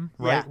promote him,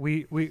 right?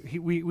 We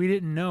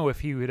didn't know if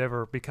he would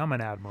ever become an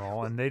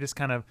admiral, and they just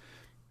kind of,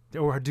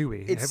 or do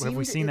we? Have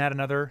we seen that in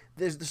other?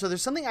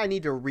 There's something I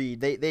need to read.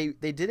 They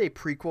did a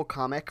prequel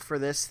comic for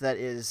this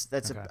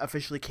that's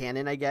officially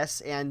canon, I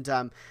guess. And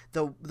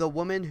the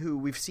woman who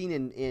we've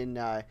seen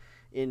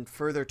in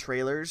further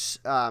trailers,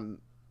 and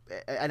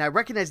I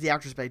recognize the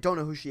actress, but I don't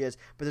know who she is.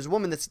 But there's a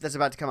woman that's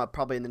about to come up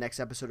probably in the next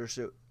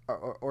episode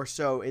or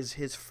so is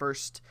his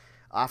first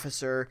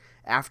officer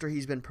after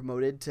he's been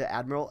promoted to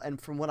admiral. And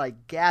from what I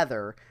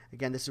gather,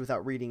 again, this is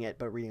without reading it,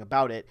 but reading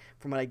about it,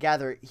 from what I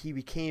gather, he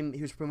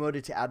was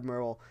promoted to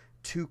admiral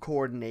to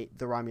coordinate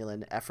the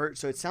Romulan effort.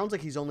 So it sounds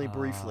like he's only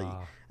briefly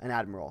an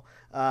admiral.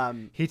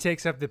 He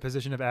takes up the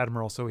position of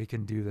admiral so he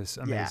can do this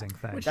amazing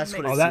thing. That's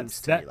what it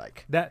seems to me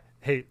like.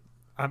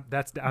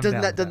 Doesn't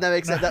that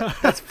make sense?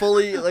 That's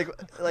fully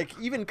like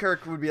even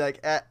Kirk would be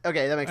like,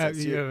 okay, that makes sense.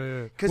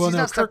 Because he's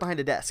not stuck behind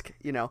a desk,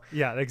 you know.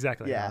 Yeah,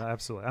 exactly. Yeah, no,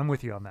 absolutely. I'm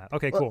with you on that.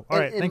 Okay, cool. All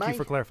right, thank you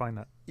for clarifying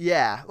that.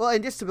 Yeah, well,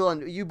 and just to build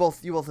on, you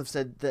both have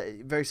said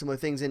very similar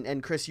things,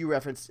 and Chris, you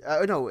referenced,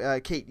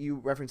 Kate, you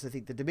referenced, I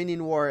think, the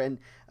Dominion War,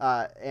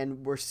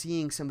 and we're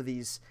seeing some of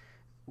these.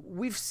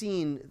 We've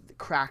seen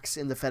cracks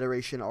in the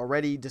Federation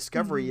already.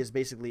 Discovery is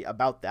basically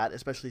about that,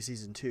 especially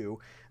season 2,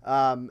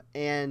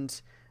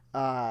 and.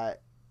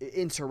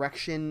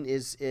 Insurrection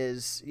is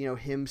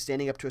him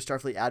standing up to a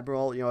Starfleet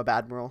admiral, a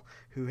admiral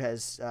who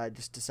has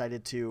just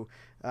decided to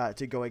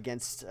go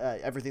against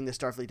everything the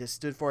Starfleet has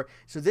stood for.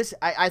 So this,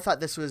 I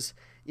thought this was,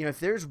 if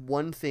there's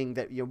one thing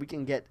that we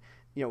can get,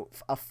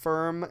 a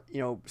firm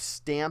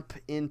stamp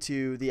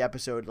into the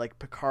episode, like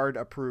Picard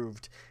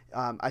approved.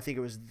 I think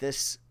it was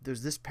this.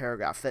 There's this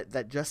paragraph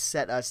that just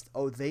set us.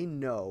 Oh, they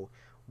know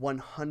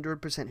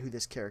 100% who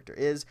this character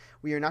is.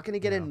 We are not going to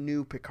get a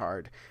new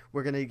Picard.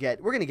 We're going to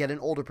get an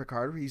older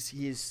Picard.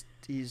 He's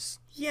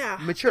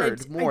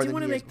matured more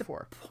than he has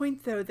before. The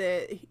point though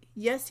that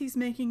yes, he's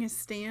making a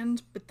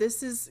stand, but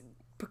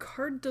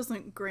Picard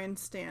doesn't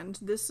grandstand.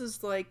 This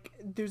is like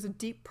there's a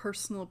deep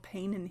personal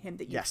pain in him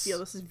that you feel.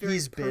 This is very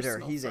bitter.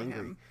 He's angry.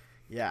 Him.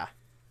 Yeah.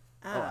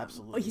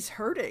 Absolutely. He's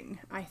hurting,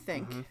 I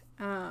think.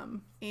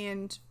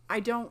 And I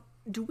don't.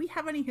 Do we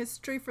have any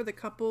history for the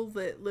couple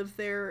that live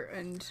there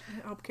and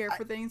help care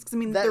for things?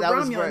 Because they're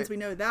Romulans, we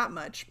know that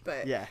much.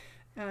 But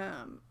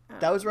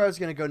that was where I was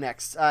going to go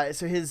next.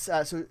 So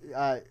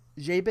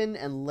Jabin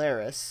and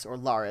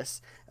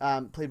Laris,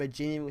 played by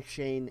Jamie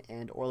McShane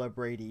and Orla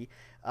Brady,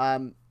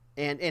 and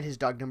his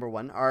dog number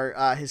one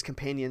are his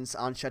companions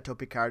on Chateau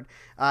Picard,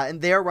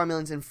 and they are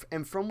Romulans.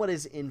 And from what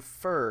is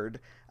inferred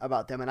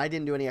about them, and I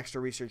didn't do any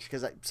extra research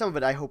because some of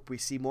it I hope we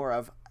see more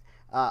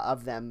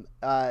of them.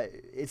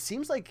 It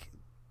seems like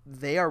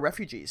they are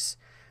refugees,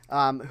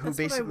 who That's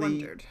basically. What I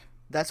wondered.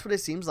 That's what it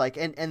seems like,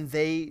 and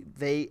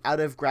they out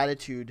of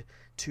gratitude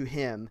to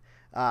him,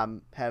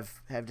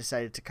 have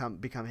decided to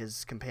become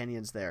his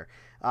companions there.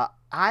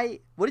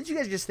 What did you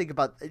guys just think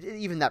about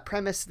even that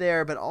premise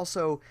there, but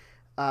also,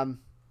 I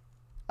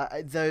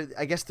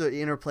guess the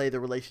interplay, the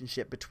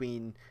relationship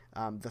between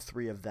the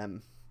three of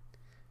them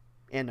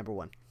and number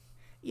one.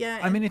 Yeah,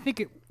 I mean, I think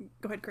it.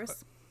 Go ahead,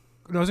 Chris.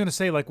 I was going to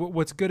say, like,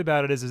 what's good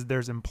about it is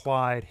there's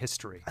implied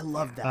history. I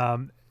love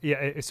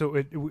that.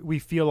 So we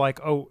feel like,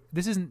 oh,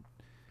 this isn't.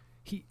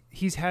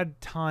 He's had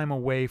time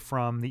away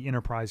from the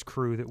Enterprise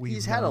crew that we've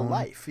He's known. had a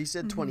life. He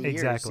said 20 years.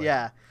 Exactly.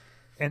 Yeah.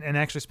 And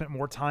actually spent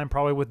more time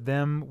probably with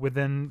them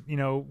within,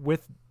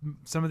 with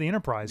some of the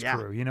Enterprise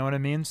crew. You know what I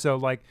mean? So,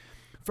 like,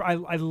 I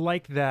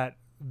like that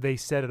they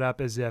set it up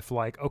as if,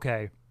 like,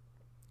 okay,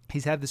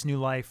 he's had this new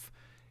life.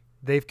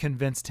 They've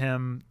convinced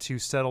him to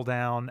settle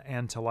down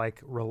and to,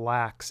 like,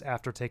 relax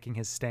after taking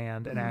his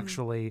stand and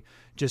actually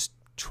just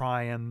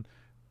try and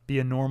be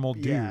a normal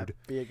dude. Yeah,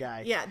 be a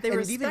guy. Yeah, they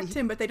respect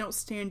him, but they don't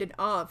stand in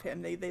awe of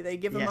him. They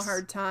give him a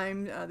hard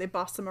time. They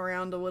boss him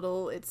around a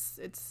little. It's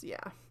yeah.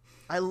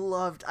 I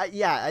loved.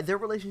 Their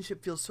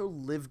relationship feels so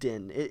lived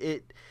in.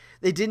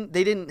 They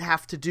didn't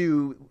have to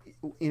do,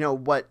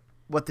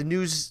 what the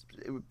news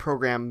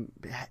program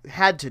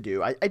had to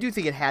do. I do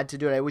think it had to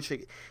do it.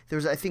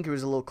 I think it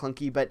was a little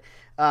clunky, but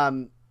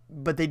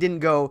they didn't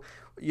go.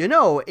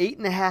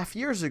 8.5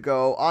 years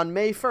ago on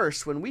May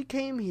 1st, when we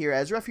came here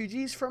as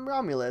refugees from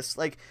Romulus,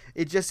 like,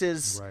 it just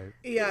is. Right.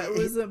 Yeah, it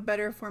was a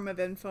better form of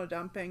info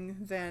dumping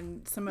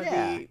than some of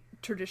the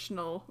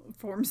traditional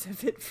forms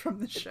of it from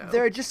the show.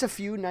 There are just a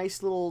few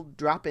nice little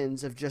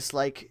drop-ins of just,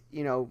 like,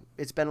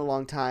 it's been a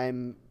long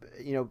time,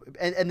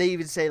 and they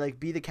even say, like,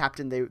 be the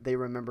captain they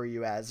remember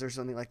you as, or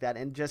something like that.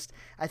 And just,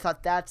 I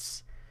thought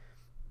that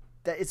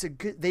it's a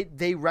good,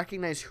 they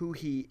recognize who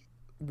he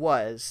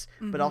was,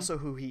 but also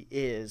who he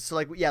is. So,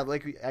 like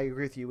I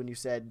agree with you when you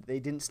said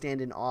they didn't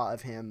stand in awe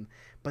of him,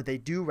 but they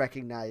do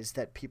recognize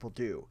that people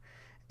do.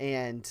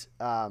 And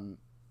I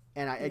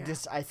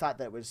thought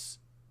that it was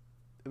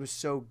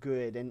so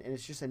good, and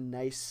it's just a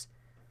nice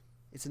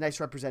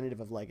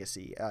representative of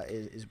legacy,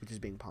 which is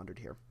being pondered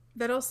here.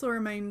 That also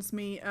reminds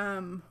me,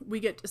 we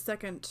get a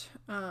second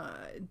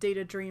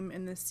Data dream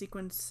in this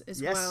sequence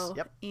as well.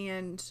 Yep.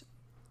 And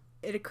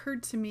it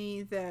occurred to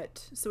me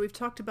that, so we've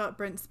talked about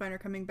Brent Spiner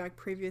coming back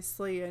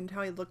previously and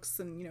how he looks,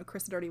 and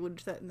Chris had already alluded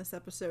to that in this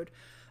episode.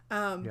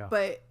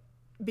 But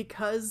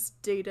because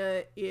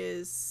Data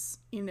is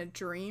in a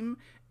dream,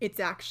 it's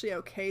actually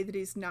okay that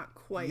he's not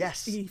quite.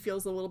 Yes. He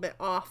feels a little bit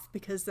off,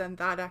 because then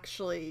that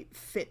actually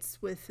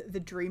fits with the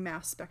dream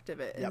aspect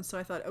of it. Yep. And so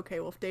I thought, okay,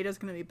 well, if Data's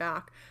going to be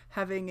back,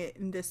 having it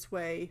in this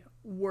way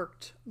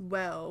worked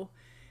well.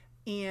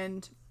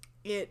 And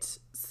it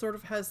sort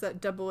of has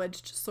that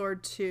double-edged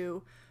sword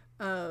too,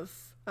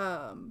 of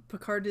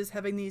Picard is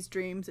having these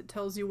dreams. It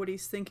tells you what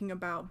he's thinking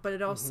about, but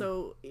it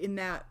also, in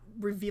that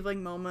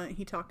revealing moment,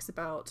 he talks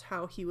about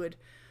how he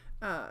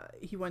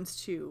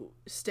wants to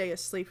stay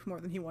asleep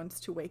more than he wants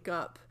to wake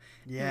up.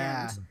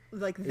 Yeah.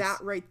 And that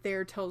right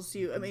there tells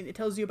you, it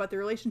tells you about the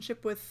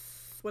relationship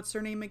with, what's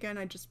her name again?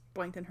 I just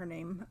blanked on her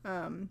name.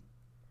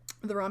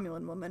 The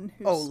Romulan woman.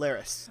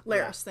 Laris.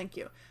 Laris, thank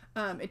you.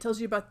 It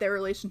tells you about their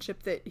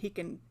relationship, that he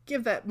can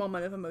give that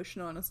moment of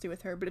emotional honesty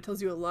with her, but it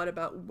tells you a lot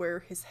about where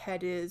his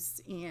head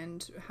is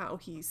and how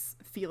he's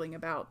feeling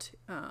about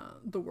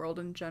the world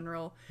in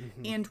general,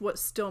 and what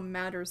still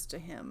matters to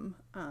him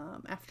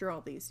after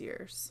all these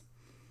years.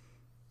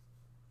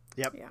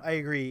 Yep, Yeah. I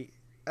agree.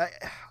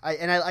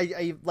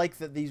 I like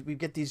that we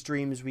get these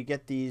dreams, we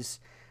get these,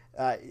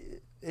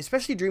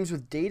 especially dreams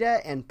with Data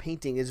and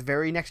painting is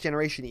very Next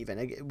Generation,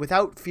 even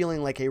without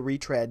feeling like a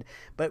retread.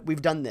 But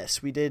we've done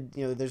this. We did.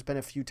 There's been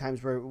a few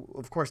times where,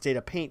 of course,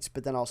 Data paints,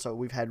 but then also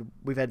we've had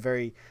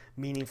very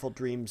meaningful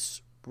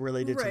dreams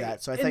related to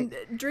that. So I think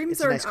dreams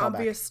it's a are nice an callback.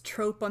 obvious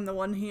trope on the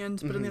one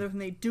hand, but on the other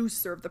hand, they do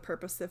serve the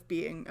purpose of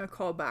being a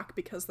callback,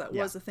 because that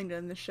was a thing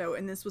in the show,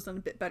 and this was a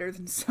bit better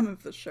than some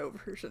of the show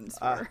versions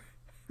were.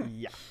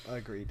 Yeah,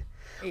 agreed.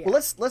 Yeah.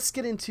 Well, let's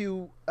get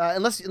into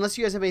unless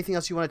you guys have anything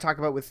else you want to talk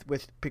about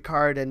with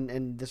Picard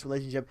and this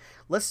relationship,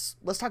 let's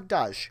talk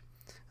Daj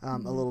a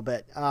little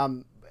bit.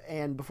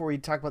 And before we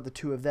talk about the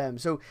two of them,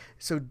 so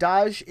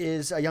Daj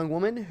is a young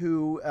woman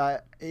who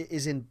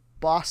is in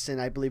Boston,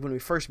 I believe, when we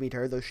first meet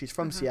her, though she's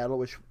from Seattle,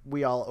 which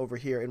we all over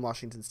here in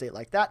Washington State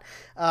like that.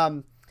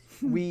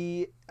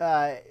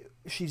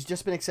 She's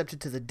just been accepted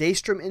to the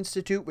Daystrom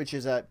Institute, which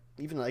is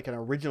even like an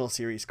original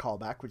series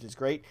callback, which is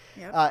great,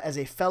 as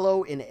a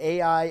fellow in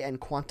AI and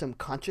quantum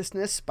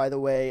consciousness, by the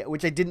way,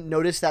 which I didn't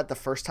notice that the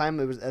first time.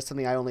 It was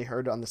something I only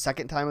heard on the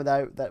second time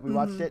that we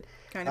watched it.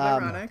 Kind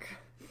of ironic.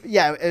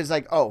 Yeah, it was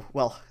like, oh,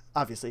 well,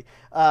 obviously.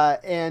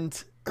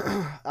 And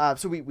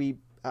so we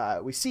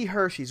see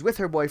her. She's with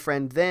her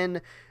boyfriend.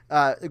 Then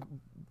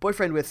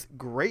boyfriend with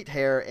great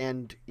hair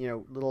and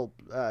little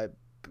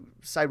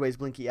sideways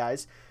blinky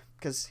eyes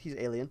because he's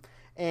alien.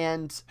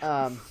 And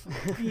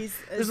he's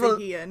a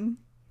Zahian.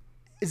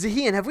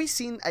 Zahian, have we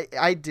seen?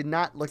 I did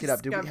not look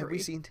Discovery. it up. Have we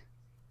seen?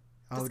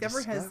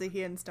 Discovery has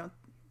Zahians, don't?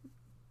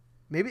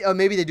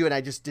 Maybe they do, and I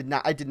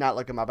did not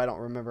look them up. I don't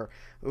remember.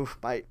 Oof,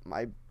 my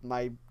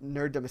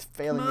nerddom is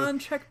failing me. Come on,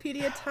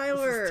 Trekpedia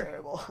Tyler. This is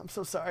terrible. I'm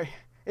so sorry.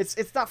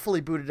 It's not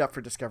fully booted up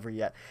for Discovery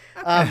yet.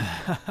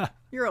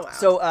 You're allowed.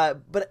 So,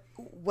 but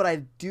what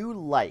I do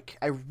like,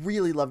 I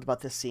really loved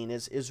about this scene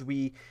is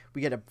we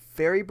get a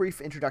very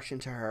brief introduction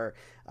to her.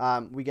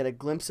 We get a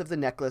glimpse of the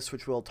necklace,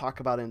 which we'll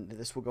talk about, and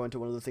this will go into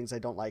one of the things I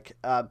don't like.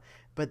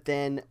 But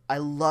then I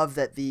love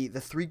that the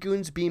three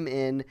goons beam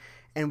in,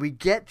 and we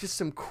get just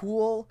some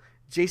cool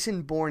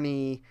Jason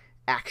Bourne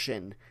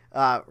action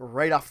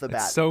right off the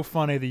bat. It's so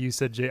funny that you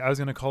said I was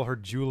going to call her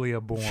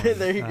Julia Bourne.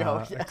 There you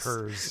go. Yes.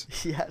 Occurs.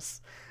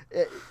 Yes.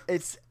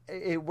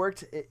 It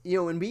worked,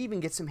 and we even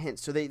get some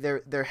hints. So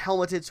they're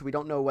helmeted, so we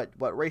don't know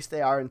what race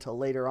they are until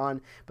later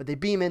on. But they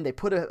beam in, they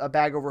put a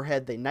bag over her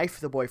head, they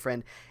knife the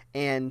boyfriend,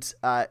 and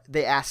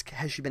they ask,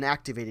 has she been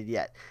activated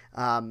yet?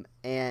 And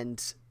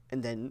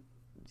then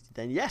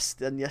yes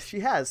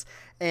she has.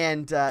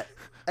 And but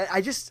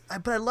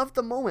I love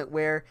the moment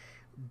where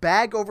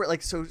bag over,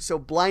 like, so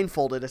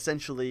blindfolded,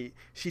 essentially,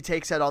 she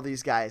takes out all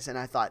these guys, and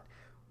I thought,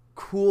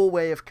 cool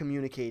way of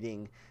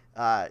communicating,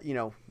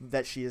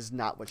 that she is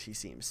not what she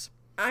seems.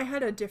 I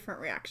had a different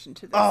reaction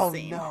to this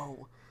scene. Oh,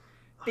 no.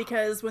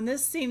 Because when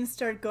this scene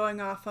started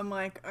going off, I'm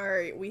like, all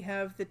right, we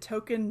have the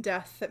token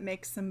death that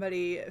makes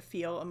somebody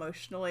feel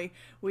emotionally.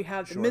 We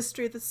have the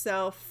mystery of the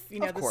self,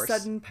 the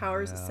sudden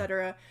powers,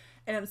 etc.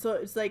 And so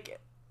it's like,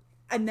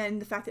 and then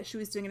the fact that she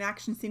was doing an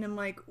action scene, I'm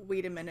like,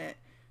 wait a minute.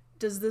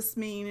 Does this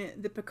mean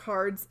that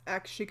Picard's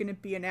actually going to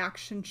be an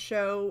action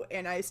show?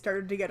 And I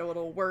started to get a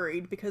little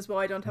worried because while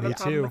I don't have a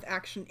problem with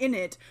action in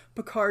it,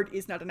 Picard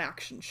is not an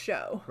action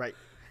show. Right.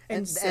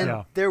 And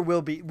there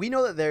will be, we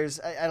know that there's,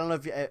 I don't know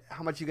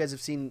how much you guys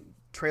have seen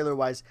trailer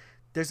wise,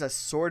 there's a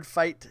sword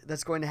fight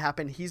that's going to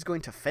happen. He's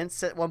going to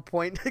fence at one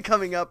point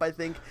coming up, I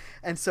think.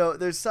 And so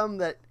there's some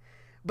that,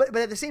 but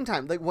at the same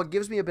time, like, what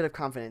gives me a bit of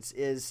confidence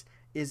is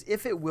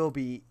if it will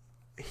be,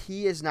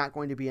 he is not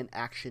going to be an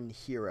action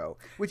hero.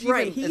 Which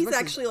he's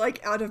actually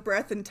like out of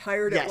breath and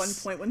tired at one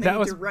point when they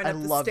need to run up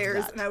the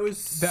stairs, and I was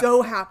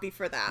so happy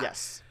for that.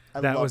 Yes.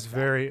 That was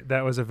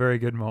a very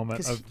good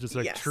moment of just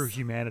like true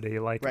humanity.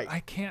 Like, I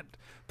can't,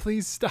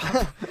 please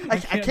stop. I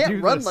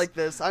can't run like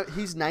this.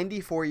 He's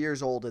 94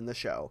 years old in the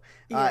show.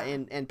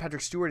 And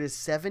Patrick Stewart is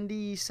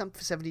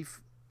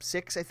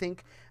 76, I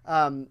think.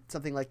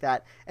 Something like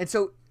that. And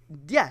so,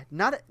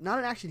 not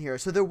an action hero.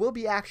 So there will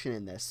be action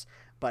in this,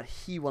 but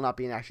he will not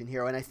be an action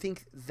hero. And I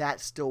think that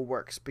still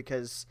works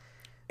because...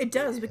 It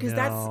does, because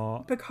that's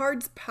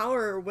Picard's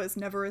power was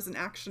never as an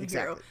action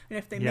hero. And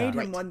if they made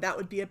him one, that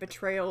would be a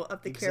betrayal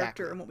of the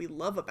character and what we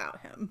love about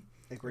him.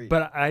 Agreed.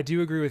 But I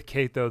do agree with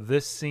Kate, though.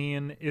 This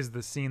scene is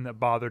the scene that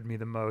bothered me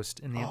the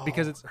most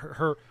because it's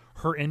her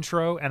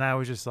intro, and I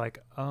was just like,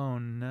 oh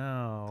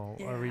no,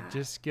 are we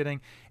just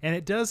getting... And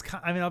it does,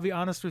 I mean, I'll be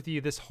honest with you,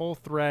 this whole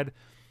thread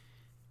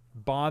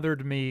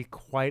bothered me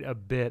quite a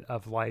bit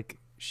of like,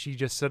 she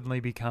just suddenly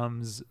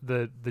becomes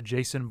the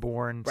Jason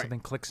Bourne, something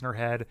clicks in her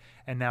head,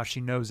 and now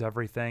she knows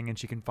everything and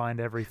she can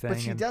find everything. But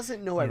she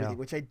doesn't know everything,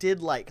 which I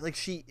did like. Like,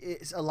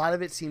 a lot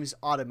of it seems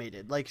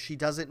automated. Like, she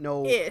doesn't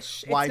know why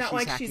it's not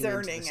like she's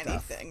earning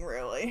anything,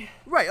 really.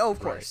 Right, of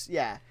course,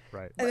 yeah.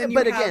 Right. And then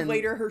you have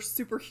later her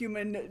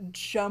superhuman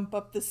jump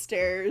up the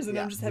stairs, and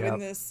I'm just having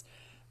this,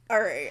 all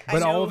right.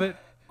 But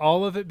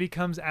all of it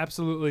becomes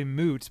absolutely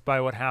moot by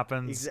what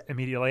happens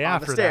immediately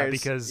after that,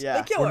 because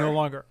they kill we're her. no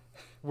longer...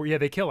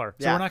 they kill her.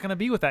 So we're not going to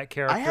be with that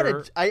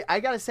character. I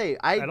gotta say,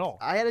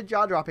 I had a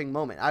jaw-dropping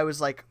moment. I was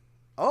like,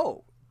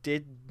 oh,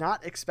 did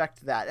not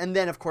expect that. And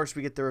then, of course,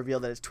 we get the reveal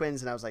that it's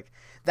twins, and I was like,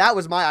 that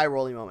was my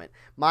eye-rolling moment.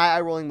 My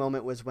eye-rolling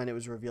moment was when it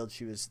was revealed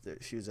she was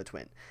a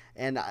twin.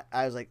 And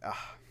I was like,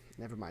 oh,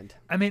 never mind.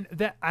 I mean,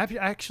 that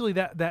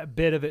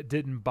bit of it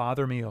didn't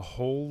bother me a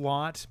whole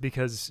lot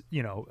because,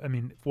 I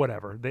mean,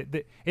 whatever.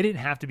 It didn't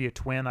have to be a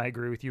twin. I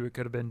agree with you. It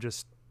could have been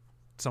just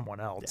someone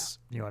else.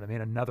 You know what I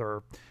mean?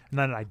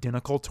 Not an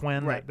identical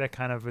twin. Right. That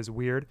kind of is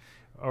weird,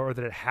 or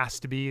that it has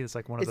to be. It's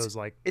like one of those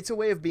like. It's a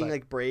way of being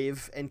like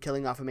brave and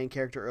killing off a main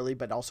character early,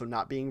 but also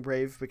not being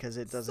brave because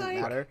it doesn't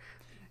matter.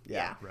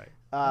 Yeah. Right.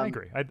 I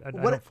agree. I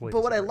don't fully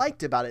but what I disagree.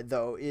 liked about it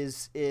though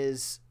is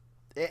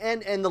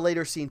and the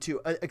later scene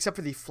too, except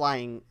for the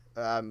flying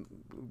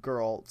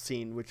girl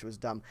scene, which was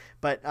dumb.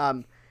 But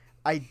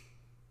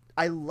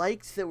I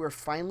liked that we're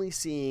finally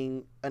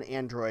seeing an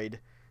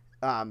android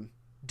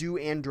do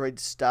android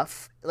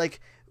stuff. Like,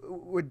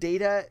 with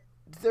Data,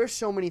 there's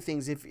so many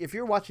things. If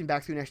you're watching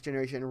back through Next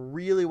Generation and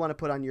really want to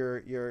put on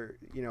your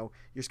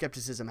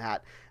skepticism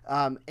hat,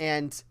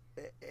 and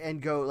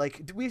and go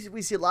like we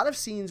see a lot of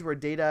scenes where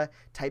Data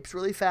types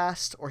really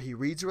fast or he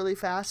reads really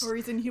fast or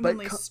he's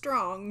inhumanly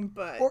strong,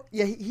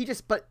 he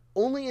just but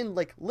only in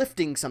like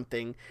lifting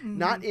something,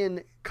 not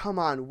in come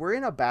on, we're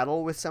in a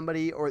battle with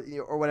somebody or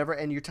whatever,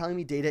 and you're telling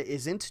me Data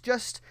isn't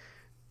just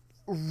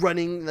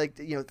running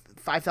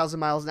 5,000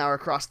 miles an hour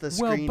across the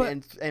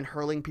screen and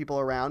hurling people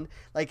around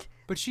like.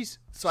 But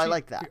I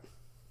like that.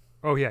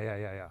 Oh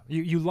yeah.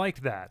 You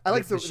liked that. I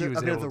like a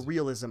bit of the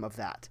realism of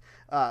that,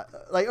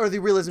 or the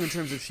realism in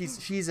terms of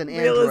she's an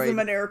android. Realism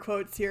in air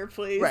quotes here,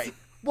 please. Right.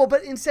 Well,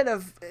 but instead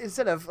of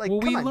like,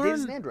 come on,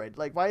 Dave's an android.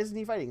 Like, why isn't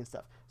he fighting and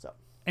stuff? So.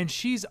 And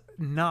she's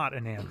not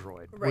an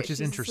android, which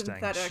is interesting.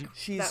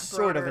 She's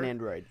sort of an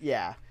android.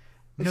 Yeah.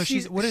 No,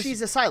 she's a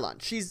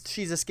Cylon.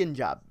 She's a skin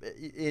job.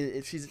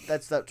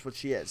 That's what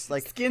she is.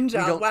 Like skin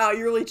job. Wow,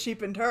 you really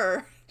cheapened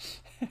her.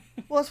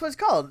 Well, that's what it's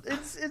called.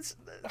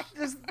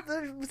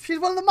 She's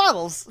one of the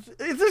models.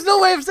 There's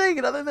no way of saying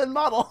it other than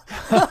model.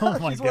 Oh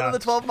my she's God. one of the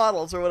 12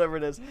 models or whatever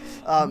it is.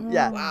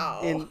 Yeah.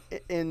 Wow.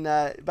 In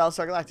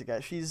Battlestar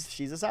Galactica, she's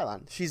a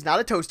Cylon. She's not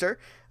a toaster.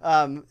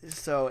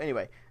 So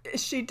anyway,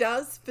 she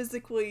does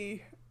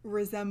physically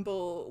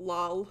resemble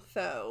Lal,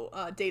 though,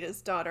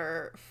 Data's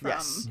daughter from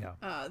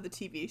the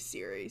TV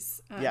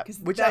series.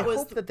 Which I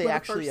hope that they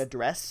actually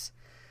address.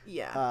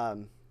 Yeah.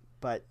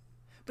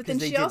 But then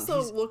she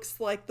also looks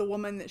like the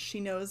woman that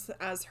she knows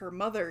as her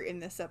mother in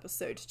this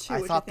episode,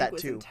 too, which I think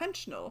was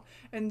intentional.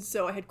 And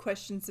so I had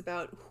questions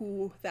about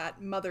who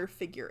that mother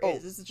figure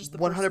is. Is it just the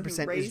 100%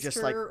 person who raised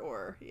her?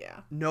 Or,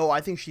 No,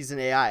 I think she's an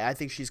AI. I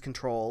think she's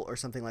Control or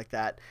something like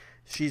that.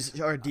 She's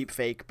a deep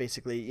fake,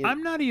 basically.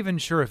 I'm not even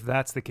sure if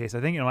that's the case.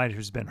 I think it might have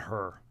just been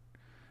her.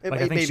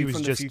 I think she was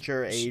from the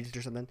future, aged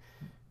or something.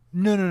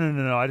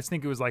 No. I just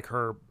think it was like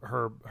her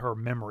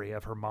memory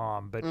of her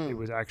mom, but it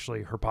was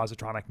actually her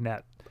positronic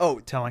net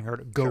telling her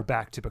to go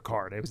back to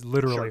Picard. It was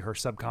literally her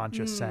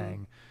subconscious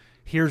saying,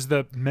 here's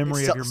the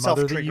memory of your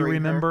mother that you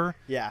remember. Her.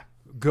 Yeah.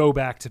 Go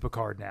back to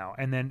Picard now.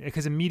 And then,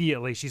 because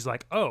immediately she's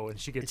like, oh, and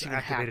she gets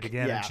activated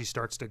again and she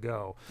starts to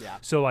go. Yeah.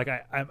 So like,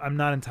 I'm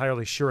not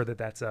entirely sure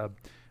that's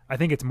I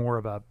think it's more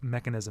of a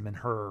mechanism in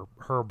her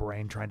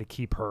brain trying to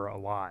keep her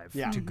alive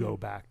to go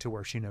back to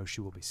where she knows she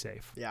will be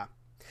safe. Yeah.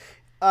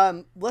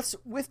 Let's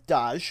with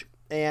Daj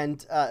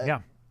and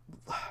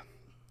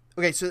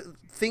okay, so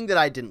thing that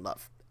I didn't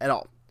love at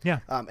all,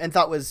 and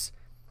thought was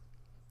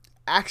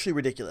actually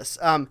ridiculous,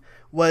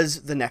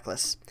 was the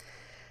necklace.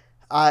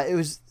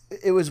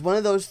 It was one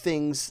of those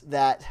things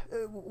that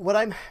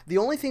the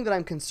only thing that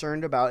I'm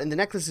concerned about, and the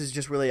necklace is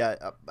just really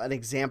an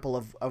example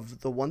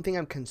of the one thing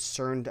I'm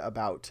concerned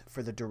about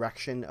for the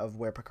direction of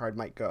where Picard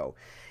might go,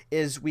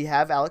 is we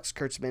have Alex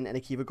Kurtzman and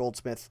Akiva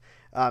Goldsmith,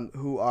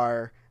 who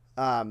are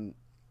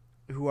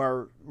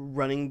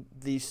running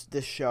this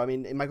show. I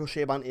mean, Michael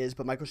Chabon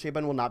but Michael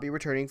Chabon will not be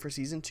returning for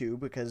season 2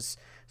 because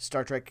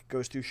Star Trek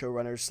goes through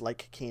showrunners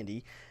like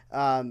candy.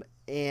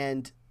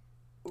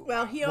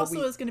 Well, he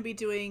also is going to be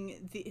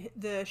doing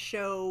the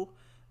show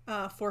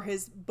for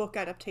his book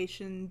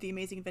adaptation, The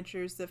Amazing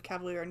Adventures of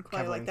Cavalier and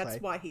Clay. That's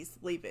why he's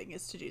leaving,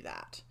 is to do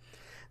that.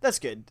 That's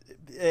good,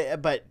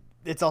 but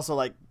it's also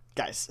like,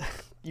 guys,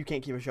 you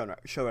can't keep a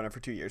showrunner for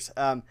 2 years.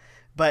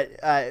 But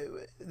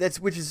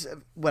which is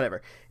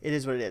whatever. It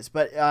is what it is.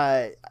 But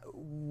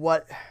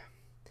what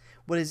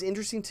is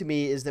interesting to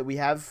me is that we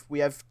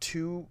have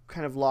two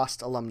kind of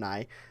lost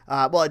alumni.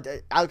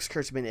 Alex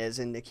Kurtzman is,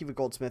 and Akiva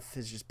Goldsmith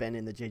has just been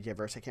in the JJ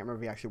verse. I can't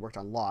remember if he actually worked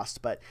on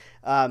Lost, but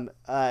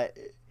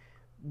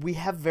we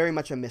have very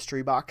much a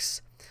mystery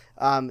box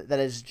that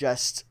is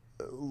just,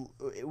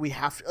 we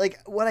have to, like,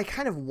 what I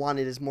kind of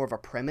wanted is more of a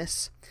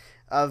premise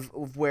of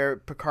where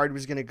Picard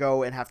was going to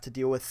go and have to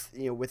deal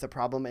with a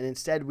problem, and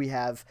instead we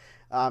have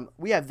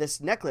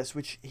this necklace,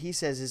 which he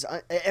says is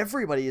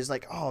everybody is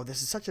like, oh,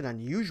 this is such an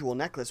unusual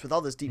necklace with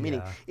all this deep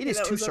meaning. It is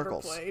 2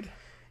 circles,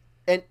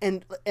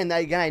 and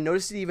again, I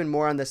noticed it even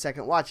more on the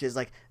second watch, is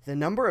like the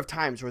number of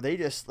times where they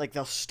just like,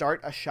 they'll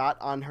start a shot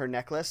on her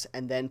necklace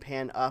and then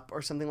pan up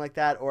or something like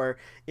that, or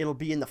it'll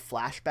be in the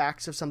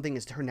flashbacks of something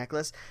as her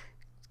necklace.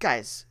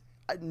 Guys,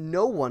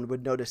 no one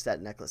would notice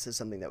that necklace as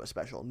something that was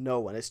special. No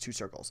one. It's 2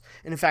 circles.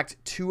 And in fact,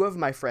 2 of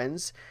my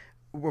friends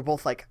were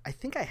both like, I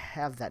think I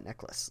have that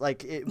necklace.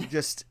 Like,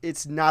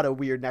 it's not a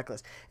weird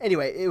necklace.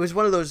 Anyway, it was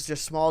one of those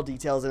just small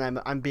details, and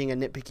I'm being a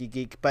nitpicky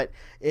geek, but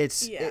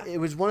it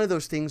was one of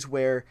those things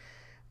where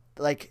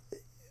like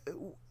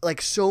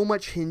so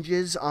much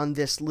hinges on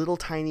this little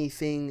tiny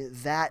thing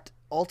that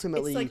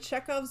ultimately, it's like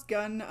Chekhov's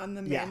gun on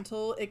the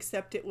mantle,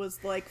 except it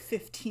was like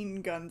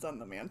 15 guns on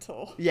the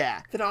mantle.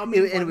 Yeah. That all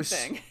mean one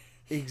thing.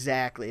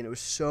 Exactly, and it was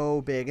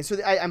so big, and so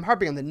I'm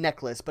harping on the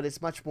necklace, but it's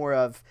much more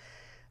of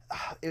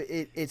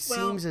it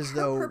seems as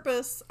though her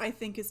purpose, I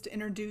think, is to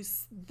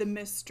introduce the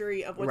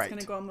mystery of what's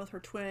going to go on with her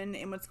twin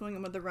and what's going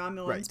on with the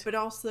Romulans, but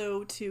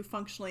also to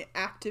functionally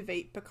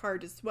activate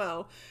Picard as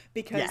well,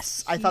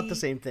 because I thought the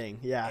same thing.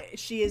 Yeah,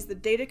 she is the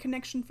data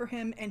connection for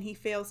him, and he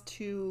fails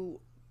to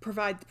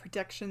provide the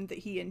protection that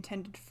he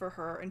intended for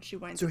her, and she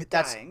winds up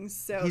dying.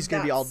 So he's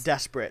going to be all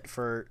desperate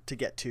to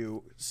get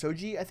to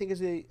Soji, I think is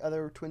the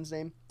other twin's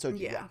name.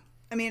 Soji,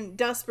 I mean,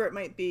 desperate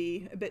might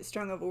be a bit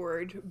strong of a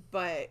word,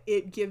 but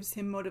it gives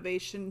him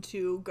motivation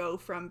to go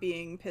from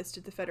being pissed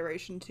at the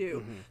Federation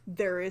to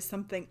there is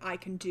something I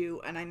can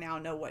do, and I now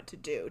know what to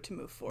do to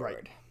move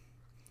forward.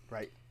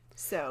 Right.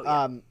 So,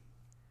 yeah.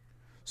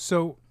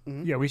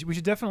 Yeah, we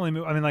should definitely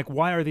move. I mean, like,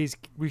 why are these?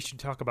 We should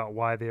talk about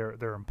why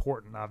they're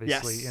important.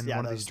 Obviously, in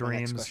one of these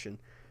dreams,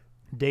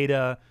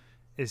 Data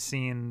is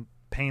seen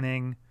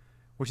painting,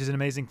 which is an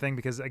amazing thing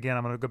because, again,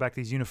 I'm going to go back to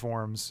these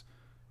uniforms.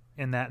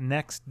 In that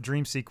next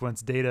dream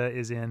sequence, Data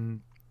is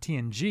in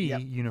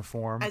TNG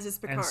uniform, as is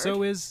Picard, and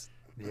so is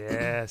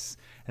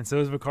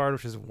Picard,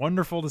 which is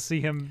wonderful to see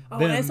him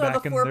then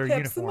back in their pips,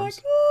 uniforms. I'm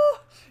like, oh,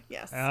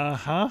 yes.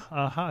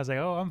 I was like,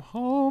 oh, I'm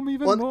home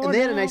even more. And they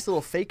had a now. nice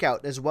little fake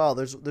out as well.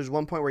 There's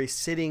one point where he's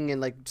sitting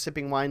and like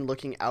sipping wine,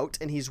 looking out,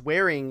 and he's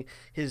wearing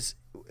his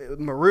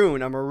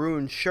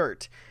maroon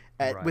shirt,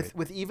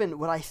 with even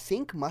what I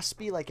think must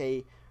be like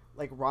a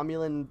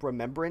Romulan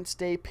Remembrance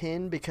Day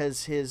pin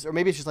because or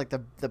maybe it's just like the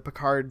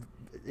Picard.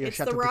 It's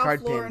Chateau the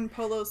Picard Ralph Lauren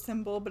polo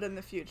symbol, but in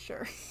the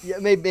future. Yeah,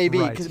 maybe.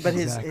 Right, But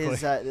exactly.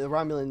 his the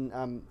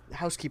Romulan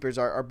housekeepers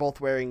are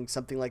both wearing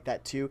something like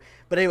that too.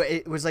 But anyway,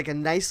 it was like a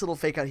nice little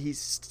fake out. He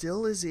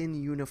still is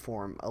in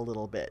uniform a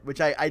little bit,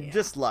 which I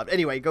just loved.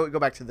 Anyway, go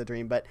back to the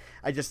dream, but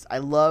I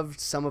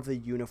loved some of the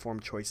uniform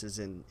choices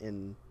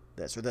in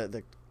this or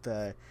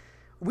the.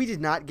 We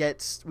did not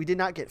get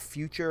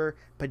future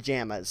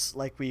pajamas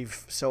like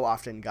we've so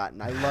often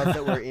gotten. I love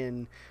that we're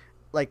in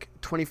like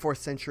 24th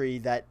century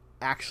that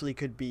actually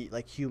could be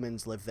like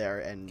humans live there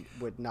and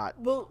would not.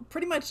 Well,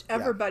 pretty much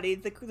everybody.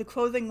 The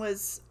clothing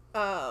was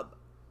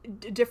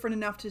different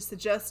enough to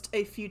suggest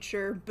a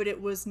future, but it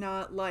was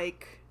not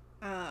like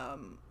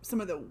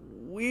some of the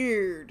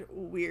weird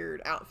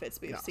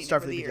outfits we've seen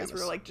over the years.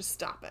 Pajamas. We're like, just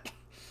stop it.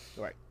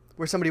 Right.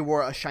 Where somebody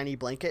wore a shiny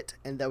blanket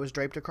and that was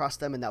draped across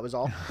them and that was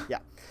all. Yeah.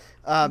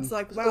 It's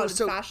like, wow, did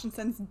fashion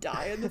sense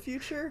die in the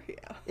future? Yeah.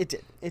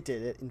 It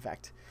did, in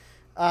fact.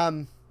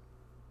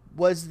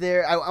 Was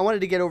there? I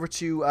wanted to get over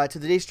to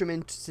the Daystrom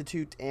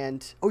Institute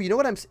and you know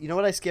what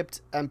I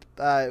skipped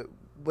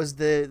was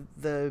the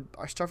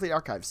our Starfleet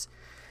archives.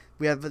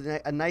 We have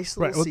a nice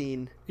little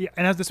scene. Yeah,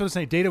 and as this was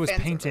saying, Data was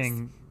painting.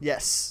 Service.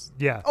 Yes.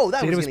 Yeah. Oh,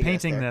 that Data was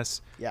painting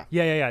this. Yeah.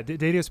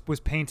 Data was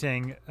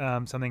painting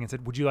something and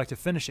said, "Would you like to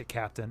finish it,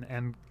 Captain?"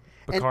 And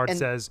Picard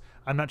says,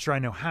 "I'm not sure I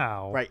know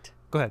how." Right.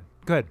 Go ahead.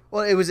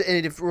 Well, it was,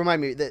 and it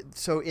remind me that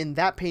so in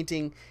that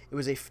painting, it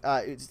was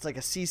it's like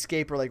a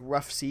seascape or like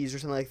rough seas or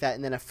something like that,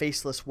 and then a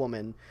faceless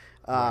woman,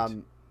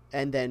 and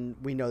then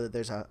we know that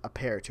there's a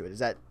pair to it.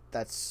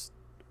 That's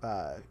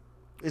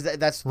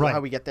right. how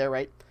we get there,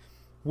 right?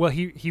 Well,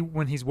 he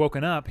when he's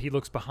woken up, he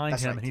looks behind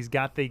him and he's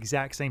got the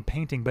exact same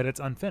painting, but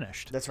it's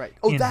unfinished. That's right.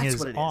 Oh, that's what it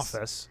is. In his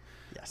office.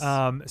 Yes.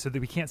 So that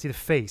we can't see the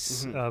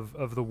face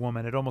of the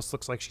woman. It almost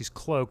looks like she's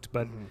cloaked,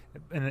 but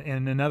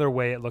in another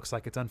way, it looks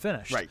like it's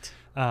unfinished. Right.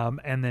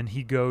 And then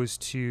he goes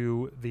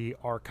to the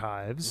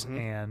archives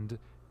and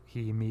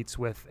he meets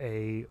with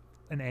an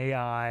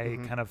AI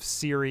kind of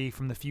Siri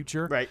from the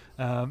future. Right.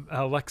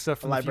 Alexa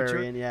from the future.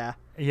 Librarian, yeah.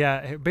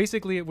 Yeah.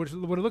 Basically, what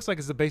it looks like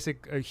is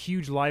a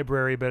huge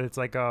library, but it's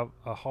like a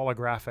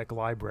holographic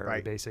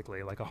library,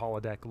 basically, like a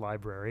holodeck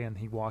library. And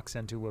he walks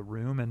into a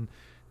room and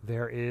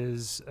there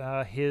is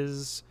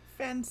his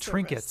fan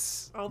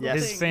trinkets, all the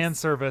his things. Fan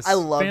service. I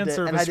loved fan it,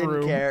 service and I didn't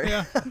room.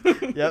 care.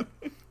 Yeah.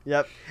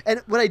 Yep.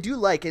 And what I do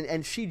like,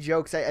 and she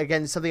jokes,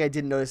 again, something I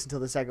didn't notice until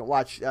the second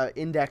watch,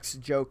 Index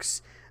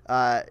jokes,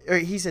 or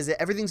he says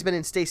that everything's been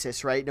in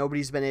stasis, right?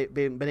 Nobody's been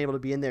able to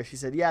be in there. She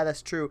said, yeah,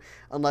 that's true,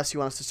 unless you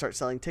want us to start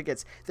selling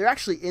tickets. They're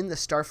actually in the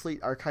Starfleet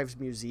Archives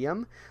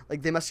Museum.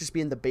 Like, they must just be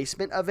in the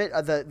basement of it.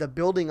 The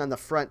building on the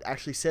front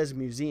actually says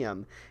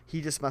museum. He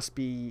just must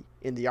be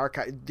in the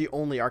archive, the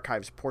only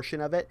archives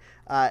portion of it,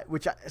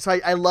 so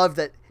I love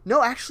that.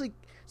 No, actually,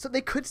 so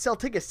they could sell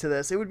tickets to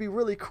this. It would be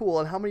really cool.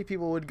 And how many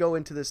people would go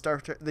into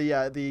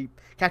the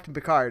Captain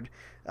Picard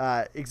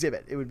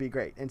exhibit? It would be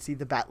great, and see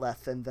the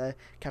Batleth and the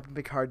Captain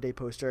Picard Day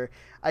poster.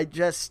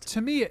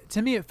 To me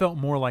it felt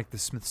more like the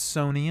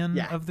Smithsonian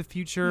of the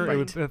future.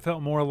 Right. It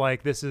felt more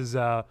like this is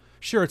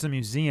sure, it's a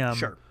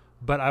museum,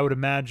 but I would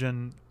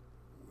imagine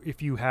if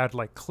you had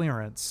like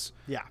clearance,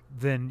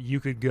 then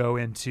you could go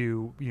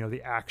into the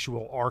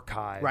actual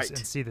archives and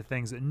see the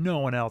things that no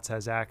one else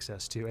has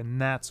access to, and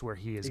that's where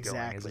he is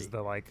going. Is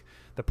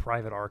the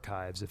private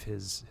archives of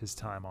his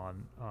time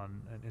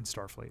in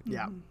Starfleet.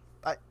 Yeah.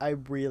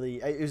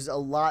 It was a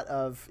lot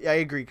of. I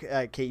agree,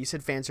 Kate. You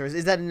said fan service.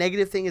 Is that a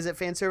negative thing? Is it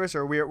fan service,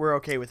 or we're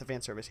okay with the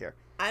fan service here?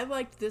 I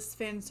liked this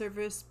fan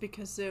service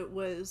because it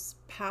was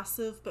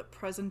passive but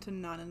present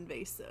and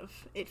non-invasive.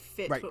 It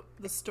fit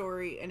the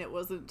story, and it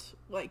wasn't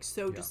like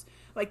just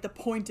like the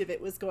point of it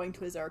was going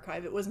to his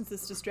archive. It wasn't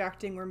this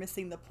distracting. We're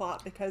missing the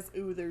plot because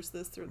there's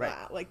this or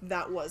that. Like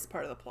that was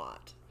part of the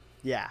plot.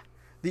 Yeah.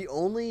 The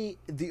only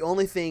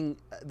thing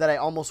that I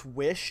almost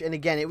wish, and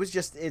again,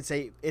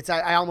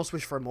 I almost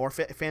wish for more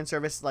fan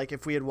service. Like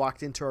if we had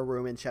walked into a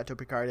room in Chateau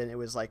Picard and it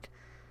was like,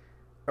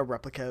 a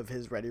replica of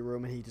his ready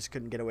room, and he just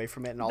couldn't get away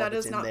from it, and all that of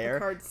it's is in not there.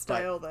 Picard's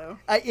style, though.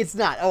 It's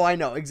not. Oh, I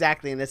know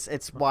exactly, and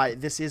it's why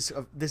this is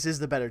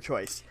the better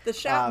choice. The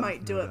Shat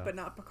might do it, but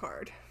not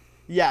Picard.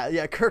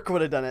 Yeah, Kirk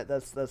would have done it.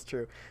 That's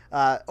true.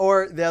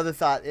 Or the other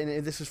thought,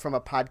 and this was from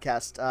a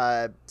podcast,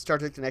 Star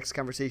Trek: The Next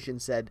Conversation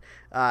said,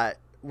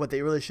 what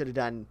they really should have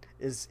done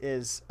is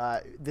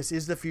this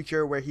is the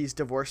future where he's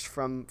divorced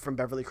from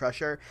Beverly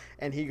Crusher,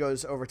 and he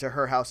goes over to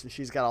her house, and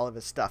she's got all of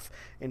his stuff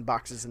in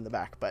boxes in the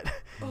back. But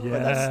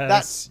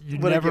yes, you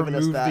never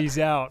move these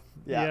out.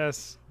 Yeah.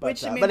 Yes,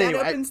 Which but that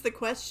anyway, opens the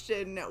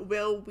question: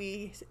 will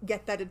we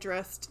get that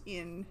addressed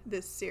in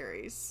this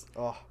series?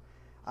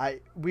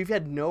 We've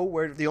had no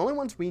word. The only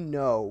ones we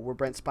know were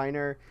Brent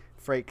Spiner,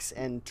 Frakes,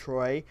 and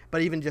Troy.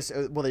 But even just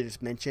will they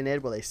just mention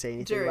it? Will they say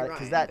anything Jerry about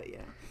Ryan, it? Because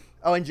yeah.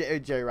 Oh, and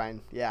Jerry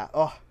Ryan. Yeah.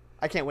 Oh,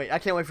 I can't wait. I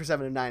can't wait for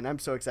 7 and 9. I'm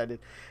so excited.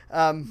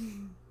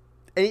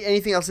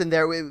 Anything else in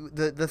there?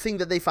 The thing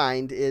that they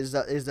find is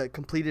a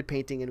completed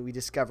painting, and we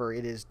discover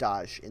it is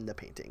Daj in the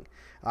painting,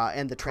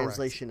 and the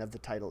translation of the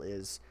title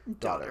is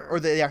daughter, or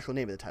the actual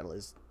name of the title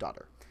is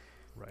daughter.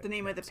 Right. The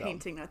name of the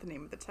painting, not the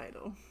name of the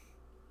title.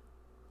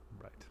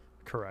 Right.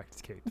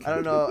 Correct, Kate. I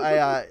don't know.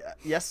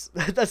 Yes,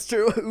 that's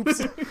true.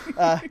 Oops.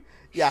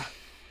 Yeah,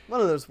 one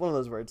of those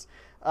words.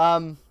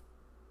 So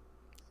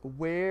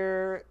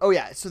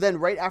then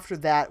right after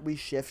that we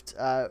shift.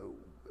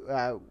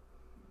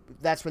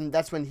 That's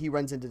when he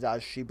runs into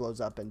Daj. She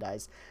blows up and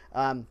dies.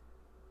 And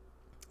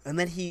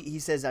then he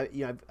says,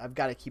 I've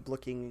got to keep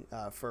looking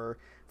for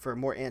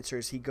more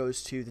answers. He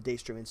goes to the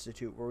Daystrom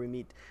Institute, where we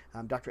meet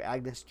Dr.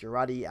 Agnes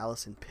Girardi,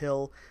 Alison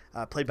Pill,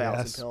 played by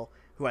Alison Pill,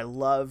 who I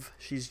love.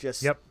 She's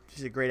just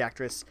she's a great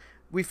actress.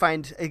 We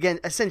find, again,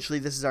 essentially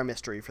this is our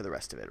mystery for the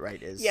rest of it,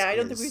 right? I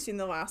don't think we've seen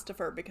the last of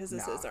her, because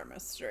this is our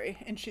mystery,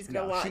 and she's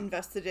got a lot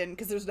invested in,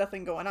 because there's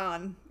nothing going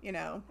on,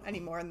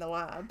 anymore in the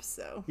lab.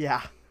 So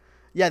yeah,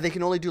 they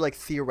can only do like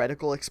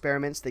theoretical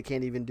experiments. They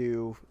can't even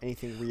do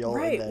anything real.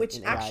 Right,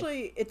 which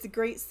actually, it's a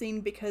great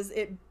scene, because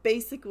it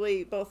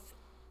basically both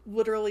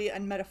literally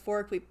and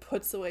metaphorically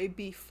puts away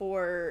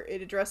before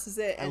it addresses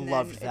it, and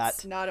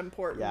it's not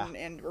important,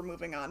 and we're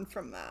moving on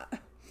from that.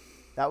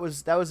 That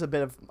was a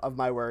bit of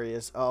my worry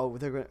is,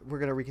 we're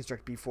gonna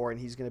reconstruct B4, and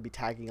he's gonna be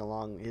tagging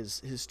along,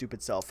 his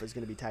stupid self is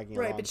gonna be tagging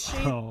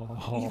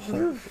along.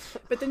 But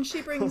but then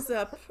she brings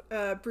up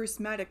Bruce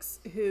Maddox,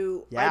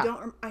 who I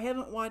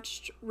haven't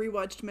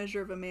rewatched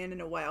Measure of a Man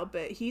in a while,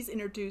 but he's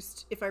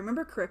introduced, if I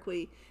remember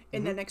correctly,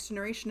 in the Next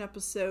Generation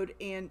episode,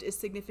 and is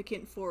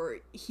significant for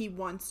he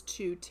wants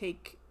to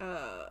take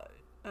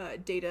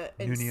Data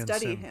and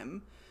study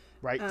him.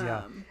 Right.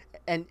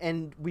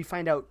 And we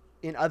find out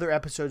in other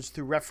episodes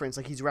through reference,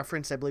 like he's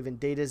referenced, I believe, in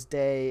Data's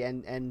Day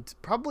and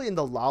probably in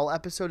the Lal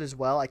episode as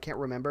well. I can't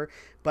remember,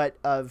 but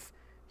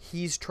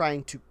he's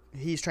trying to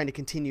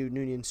continue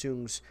Noonien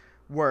Soong's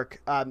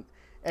work.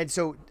 And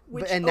so,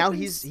 now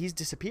he's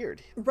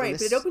disappeared. Right,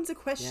 but it opens a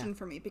question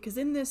for me, because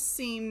in this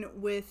scene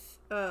with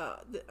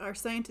our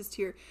scientist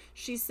here,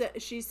 she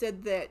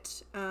said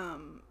that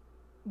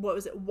what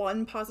was it?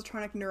 One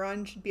positronic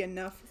neuron should be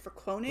enough for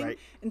cloning, right.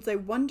 And so I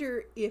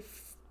wonder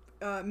if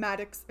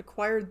Maddox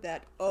acquired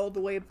that all the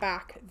way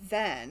back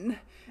then,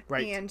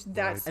 right? And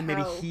that's and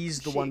maybe he's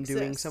the one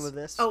doing some of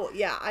this. Oh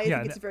yeah, I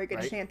think it's a very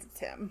good chance it's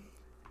him.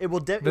 It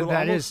will.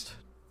 That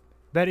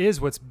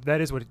is what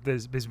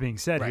is being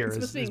said here.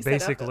 Is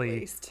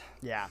basically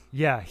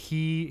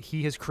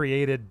he has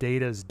created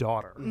Data's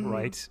daughter,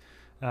 right?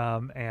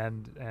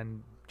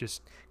 And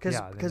just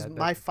because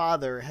my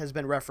father has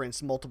been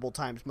referenced multiple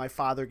times. My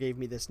father gave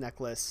me this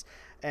necklace,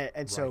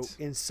 and so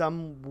in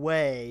some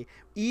way,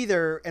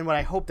 and what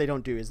I hope they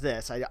don't do is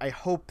this. I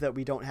hope that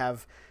we don't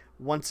have,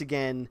 once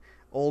again,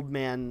 old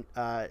man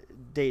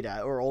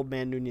Data or old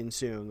man Noonien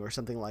Soong or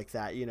something like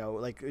that.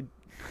 Like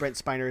Brent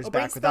Spiner is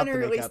back without the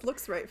makeup. At least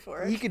looks right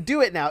for it. He could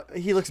do it now.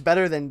 He looks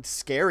better than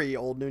scary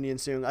old Noonien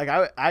Soong. Like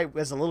I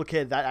as a little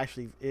kid, that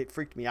actually it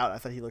freaked me out. I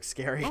thought he looked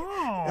scary.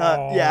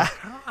 Hi.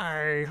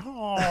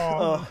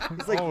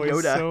 It's like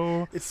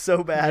Yoda. It's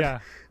so bad. Yeah.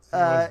 It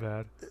was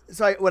bad.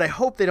 So what I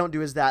hope they don't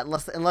do is that,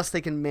 unless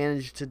they can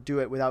manage to do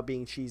it without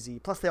being cheesy.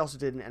 Plus, they also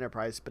did an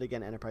Enterprise, but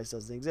again, Enterprise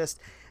doesn't exist.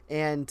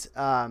 And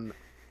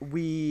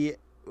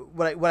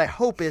what I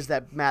hope is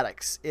that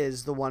Maddox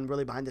is the one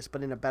really behind this,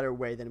 but in a better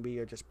way than we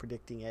are just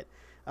predicting it.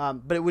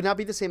 But it would not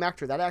be the same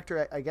actor. That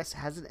actor, I guess,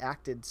 hasn't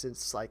acted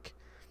since like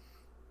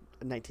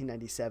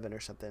 1997 or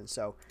something.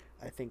 So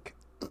I think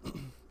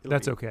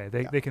that's okay.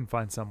 They can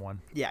find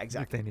someone. Yeah,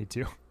 exactly. If they need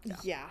to.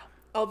 Yeah.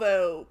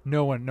 Although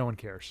no one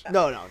cares.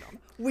 No.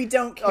 We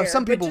don't care.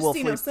 Some people but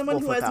just, will someone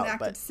who hasn't acted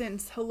but...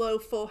 since Hello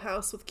Full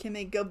House with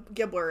Kimmy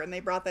Gibbler, and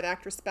they brought that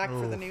actress back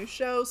for the new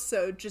show.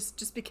 So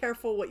just be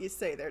careful what you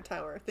say there,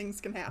 Tyler.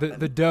 Things can happen.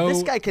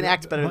 This guy can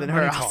act better than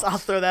her. I'll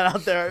throw that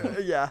out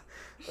there. Yeah.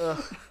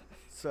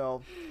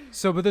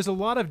 But there's a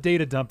lot of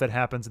data dump that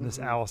happens in this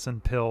Alison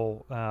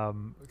Pill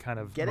kind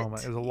of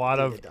moment. There's a lot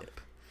of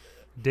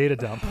data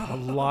dump. A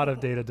lot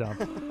of data dump.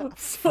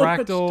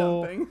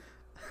 Fractal.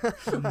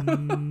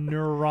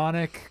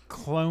 neuronic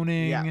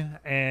cloning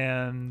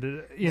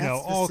and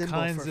all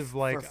kinds of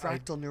like for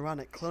fractal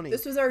neuronic cloning.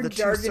 This was our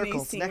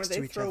jargony scene where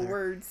they throw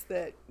words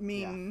that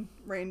mean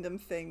random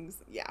things.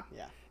 Yeah.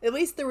 At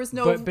least there was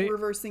no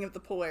reversing of the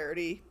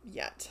polarity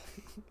yet.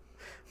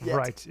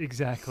 Right.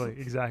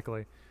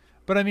 Exactly.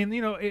 But I mean,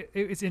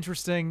 it's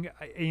interesting.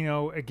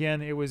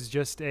 Again, it was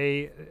just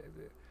a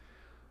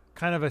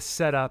kind of a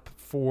setup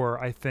for,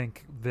 I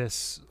think,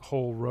 this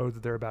whole road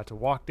that they're about to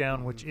walk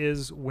down, which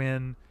is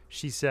when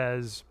she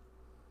says,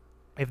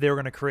 if they were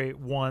going to create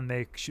one,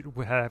 they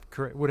would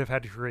have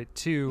had to create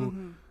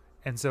two,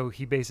 and so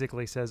he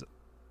basically says,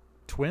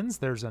 "Twins,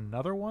 there's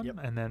another one,"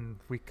 and then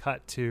we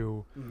cut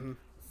to.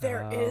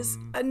 There is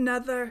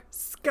another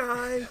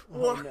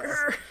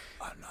Skywalker.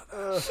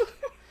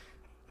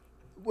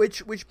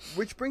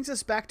 Which brings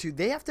us back to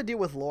they have to deal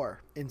with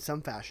lore in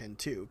some fashion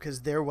too,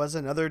 because there was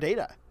another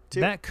Data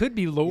too. That could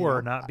be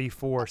lore, not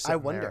before. I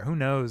wonder. There. Who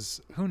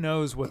knows? Who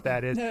knows what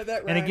that is? No,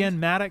 that rhymed. And again,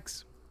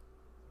 Maddox.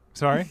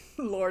 Sorry.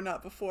 Lore,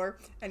 not before.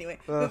 Anyway,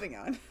 moving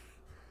on.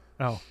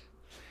 Oh.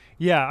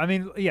 Yeah, I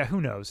mean, who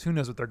knows? Who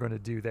knows what they're going to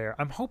do there?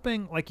 I'm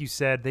hoping, like you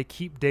said, they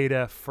keep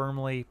Data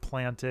firmly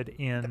planted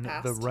in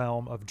the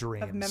realm of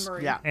dreams. Of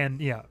memory. Yeah.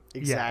 And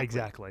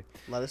exactly.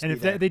 Let us and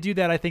if they do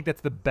that, I think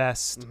that's the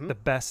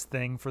best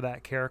thing for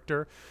that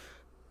character.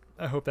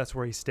 I hope that's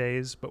where he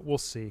stays, but we'll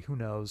see. Who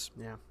knows?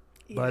 Yeah.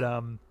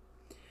 But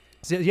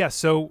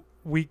so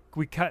we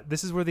cut.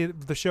 This is where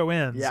the show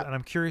ends, and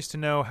I'm curious to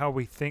know how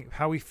we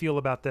feel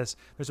about this.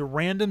 There's a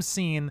random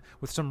scene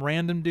with some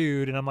random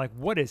dude, and I'm like,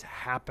 what is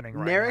happening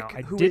right Narek,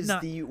 now? who is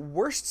the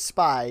worst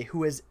spy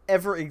who has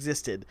ever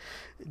existed,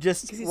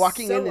 just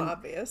walking in. So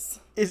obvious.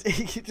 Is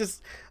he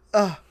just?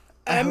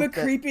 I'm a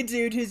creepy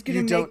dude who's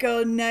gonna make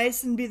all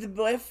nice and be the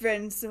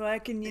boyfriend, so I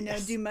can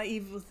do my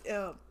evil.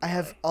 I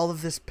have all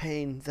of this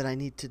pain that I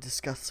need to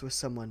discuss with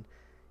someone.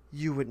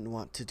 You wouldn't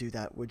want to do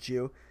that, would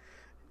you?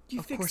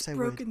 Of course I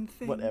would. Things.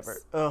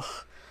 Whatever. Ugh.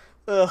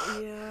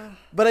 Yeah.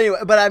 But anyway,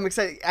 I'm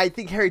excited. I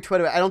think Harry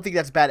Treadaway. I don't think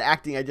that's bad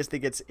acting. I just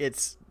think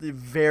it's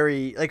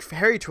very like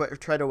Harry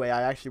Treadaway.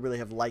 I actually really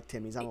have liked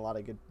him. He's on a lot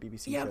of good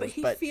BBC shows. Yeah, but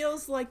he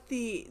feels like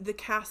the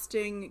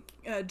casting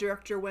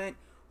director went,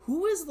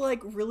 who is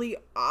like really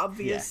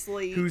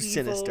obviously who's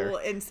evil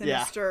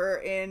sinister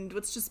and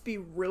let's just be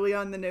really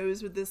on the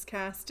nose with this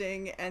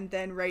casting and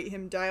then write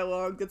him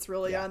dialogue that's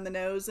really on the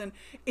nose, and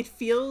it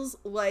feels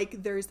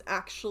like there's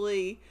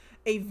actually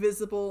a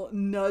visible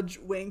nudge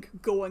wink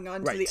going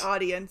on to the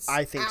audience.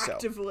 I think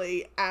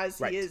actively as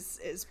he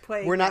is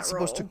playing. We're not that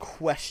supposed role. to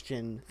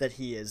question that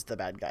he is the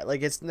bad guy.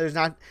 Like there's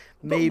not.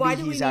 Maybe but why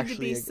do we need to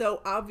be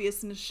so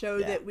obvious and show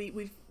that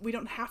we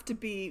don't have to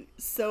be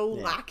so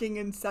lacking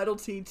in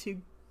subtlety to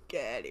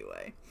get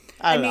anyway?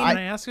 I mean, can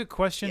I ask a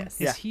question?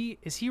 Yes.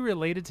 Is he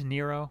related to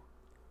Nero?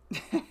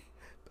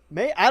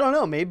 I don't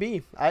know.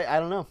 Maybe I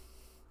don't know.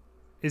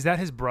 Is that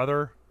his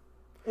brother?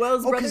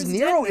 Well, because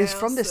Nero is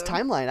from this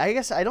timeline. I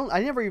guess I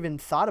never even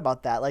thought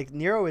about that. Like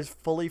Nero is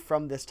fully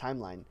from this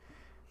timeline.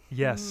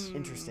 Yes.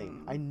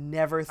 Interesting. I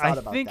never thought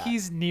about that. I think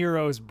he's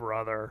Nero's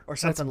brother or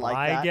something That's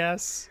like that. I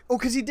guess. Oh,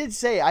 because he did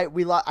say I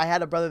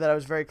had a brother that I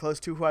was very close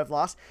to who I've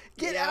lost.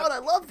 Get out! I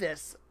love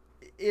this.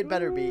 It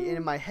better be. And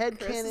in my head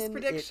canon,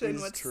 prediction.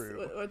 It is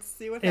true. Let's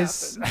see what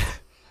happens.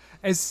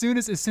 As soon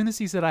as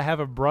he said I have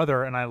a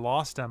brother and I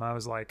lost him, I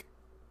was like,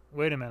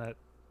 wait a minute.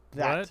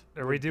 What?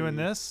 Are we doing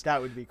this?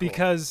 That would be cool.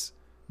 Because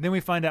then we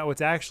find out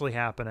what's actually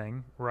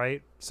happening,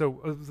 right?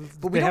 So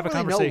but we don't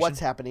really know what's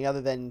happening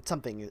other than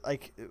something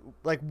like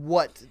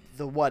what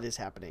is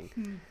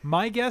happening.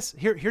 My guess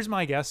here's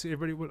my guess.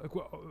 Everybody,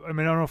 I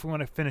mean, I don't know if we want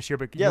to finish here,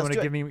 but you want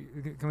to give me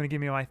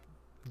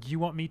you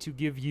want me to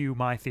give you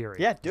my theory?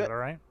 Yeah, do it. All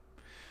right.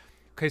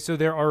 Okay, so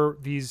there are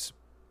these,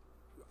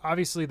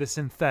 obviously the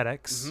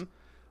synthetics.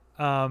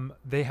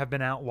 They have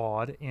been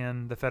outlawed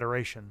in the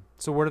Federation.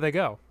 So where do they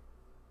go?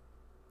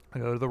 They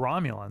go to the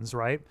Romulans,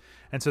 right?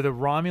 And so the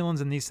Romulans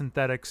and these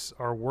synthetics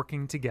are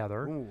working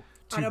together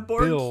on a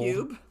Borg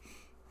cube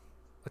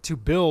to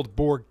build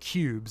Borg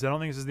cubes. I don't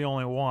think this is the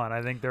only one.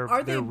 I think they're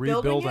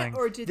rebuilding it,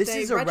 or did this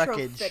they is a retrofit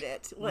wreckage.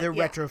 It? They're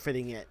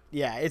retrofitting it.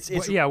 Yeah, it's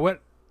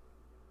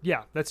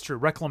Yeah, that's true.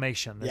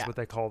 Reclamation is what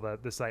they call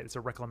the site. It's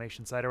a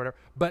reclamation site or whatever.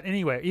 But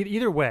anyway,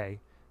 either way,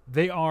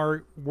 they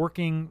are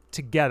working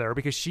together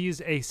because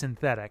she's a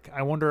synthetic.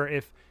 I wonder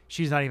if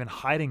she's not even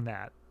hiding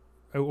that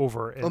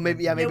over.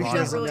 Maybe she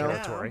doesn't know.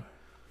 Territory.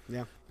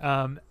 Yeah.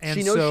 And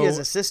she knows she has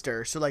a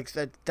sister, so like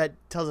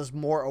that tells us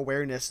more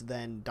awareness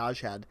than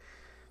Daj had.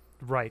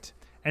 Right.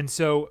 And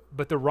so,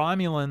 but the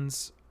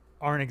Romulans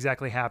aren't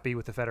exactly happy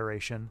with the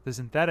Federation. The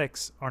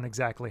synthetics aren't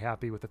exactly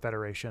happy with the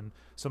Federation.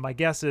 So my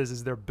guess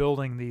is they're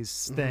building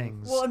these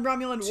things. Well, and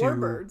Romulan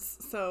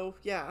warbirds. So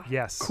yeah.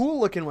 Yes. Cool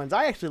looking ones.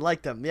 I actually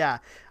liked them. Yeah.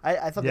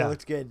 I thought they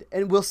looked good.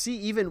 And we'll see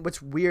even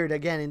what's weird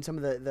again in some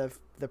of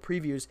the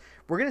previews.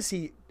 We're gonna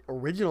see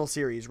original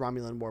series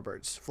Romulan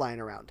warbirds flying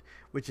around,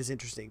 which is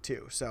interesting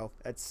too. So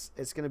it's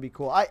going to be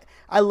cool.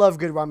 I love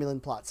good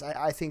Romulan plots.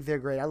 I think they're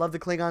great. I love the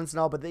Klingons and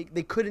all, but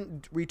they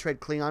couldn't retread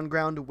Klingon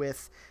ground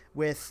with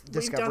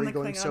Discovery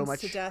going so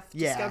much to death.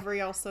 Yeah.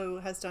 Discovery also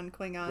has done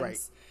Klingons. Right.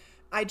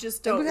 I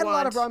just don't. And we've had a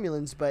lot of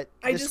Romulans, but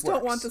I just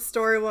don't want the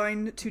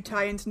story to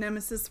tie into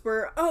Nemesis,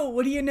 where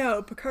what do you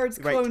know? Picard's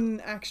clone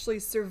actually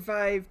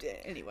survived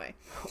anyway.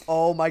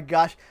 Oh my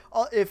gosh!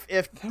 If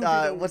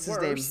what's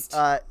his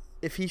name?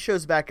 If he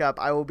shows back up,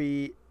 I will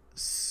be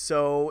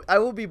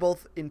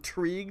both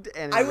intrigued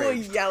and enraged. I will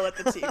yell at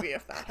the TV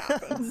if that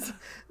happens.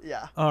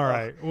 Yeah. All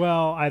right.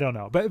 Well, I don't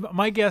know, but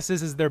my guess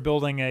is they're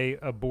building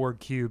a Borg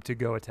cube to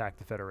go attack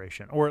the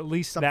Federation, or at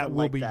least something that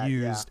will be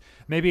used.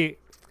 Yeah. Maybe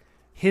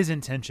his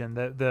intention,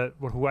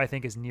 who I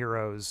think is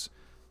Nero's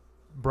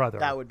brother,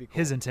 that would be cool.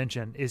 His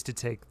intention is to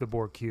take the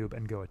Borg cube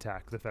and go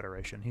attack the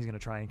Federation. He's going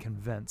to try and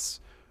convince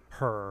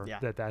her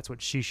that that's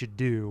what she should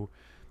do.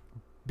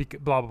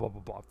 Blah blah blah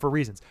blah blah for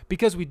reasons,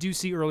 because we do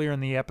see earlier in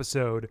the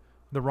episode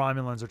the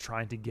Romulans are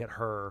trying to get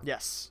her.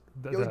 Yes.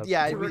 We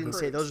didn't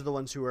say those are the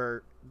ones who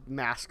are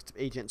masked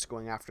agents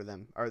going after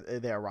them.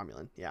 They are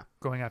Romulan? Yeah.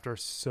 Going after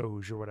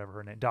Soj or whatever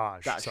her name.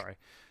 Daj. Sorry.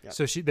 Yep.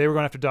 So they were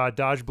going after Daj.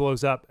 Daj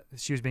blows up.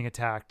 She was being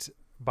attacked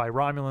by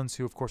Romulans,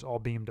 who of course all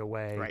beamed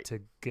away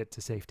to get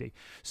to safety.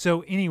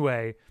 So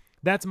anyway,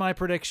 that's my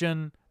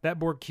prediction. That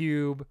Borg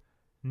cube,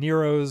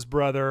 Nero's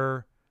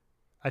brother,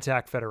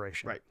 attack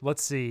Federation. Right.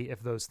 Let's see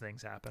if those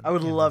things happen. I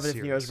would love it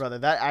if Nero's brother.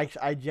 That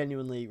I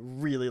genuinely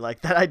really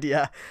like that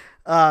idea.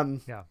 So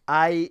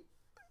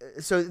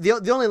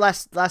the only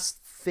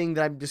last thing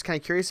that I'm just kind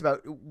of curious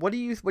about, what do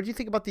you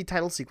think about the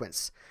title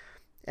sequence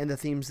and the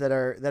themes that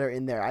are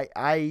in there?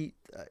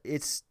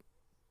 It's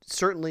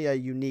certainly a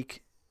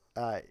unique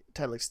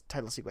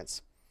title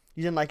sequence.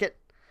 You didn't like it?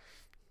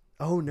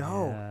 Oh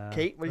no. Yeah,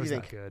 Kate, what do you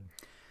think? Not good.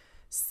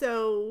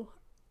 So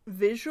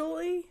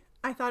visually,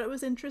 I thought it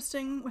was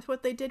interesting with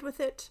what they did with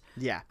it.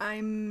 Yeah.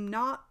 I'm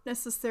not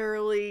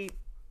necessarily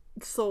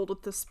sold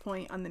at this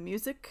point on the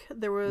music.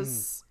 There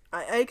was,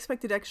 I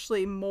expected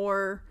actually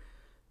more,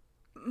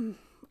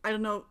 I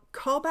don't know,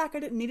 callback. I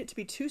didn't need it to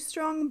be too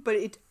strong, but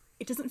it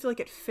doesn't feel like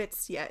it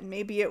fits yet. And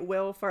maybe it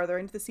will farther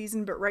into the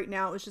season, but right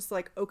now it was just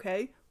like,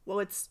 okay, well,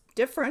 it's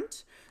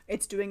different.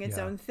 It's doing its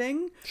own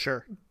thing.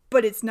 Sure.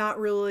 But it's not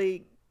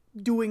really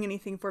doing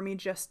anything for me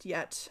just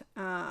yet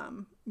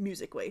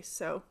musically,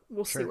 so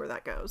we'll see where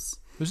that goes.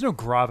 There's no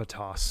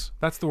gravitas.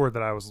 That's what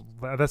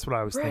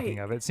I was thinking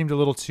of. It seemed a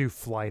little too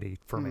flighty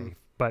for me,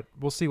 but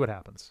we'll see what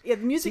happens. Yeah,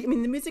 the music,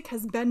 the music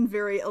has been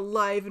very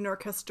alive and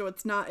orchestral.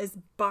 It's not as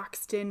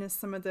boxed in as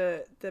some of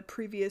the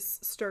previous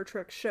Star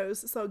Trek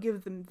shows, so I'll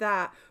give them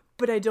that,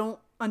 but I don't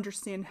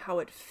understand how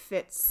it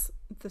fits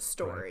the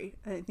story.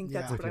 Right. I think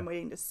that's what I'm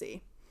waiting to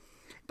see.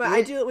 But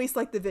I do at least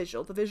like the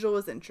visual. The visual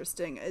is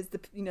interesting, as the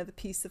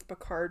piece of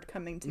Picard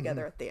coming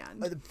together at the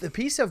end. The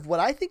piece of what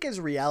I think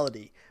is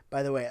reality,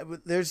 by the way.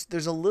 There's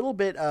a little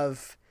bit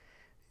of,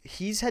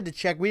 he's had to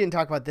check. We didn't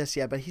talk about this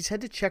yet, but he's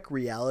had to check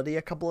reality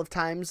a couple of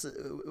times,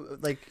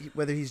 like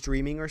whether he's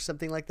dreaming or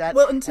something like that.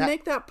 Well, and to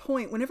make that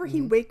point, whenever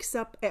he wakes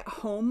up at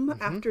home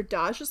after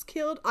Daj is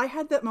killed, I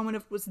had that moment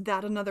of, was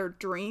that another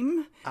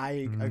dream?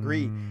 I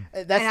agree.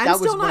 And I'm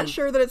still not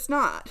sure that it's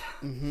not.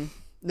 Mm-hmm.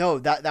 No,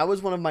 that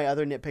was one of my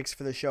other nitpicks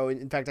for the show.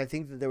 In fact, I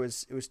think that it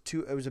was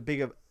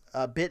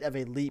a bit of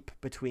a leap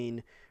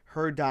between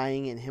her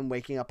dying and him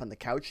waking up on the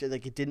couch.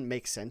 Like, it didn't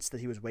make sense that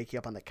he was waking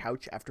up on the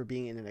couch after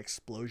being in an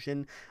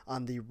explosion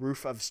on the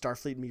roof of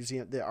Starfleet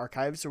Museum, the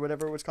archives or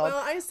whatever it was called.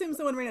 Well, I assume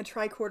someone ran a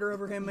tricorder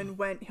over him and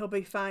went, he'll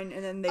be fine,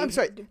 and then they. I'm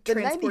sorry, the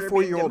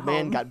 94-year-old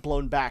man got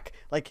blown back.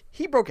 Like,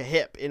 he broke a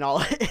hip in all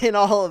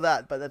of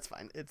that, but that's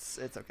fine. It's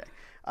okay.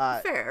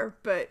 Fair,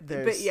 but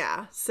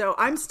yeah. So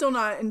I'm still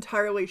not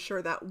entirely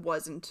sure that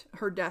wasn't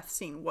her death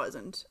scene.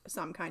 Wasn't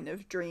some kind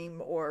of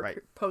dream or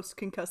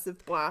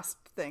post-concussive blast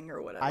thing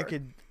or whatever.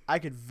 I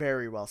could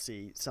very well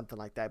see something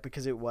like that,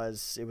 because it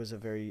was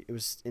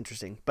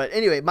interesting. But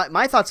anyway,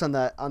 my thoughts on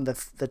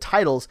the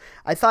titles.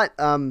 I thought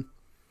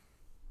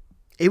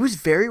it was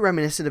very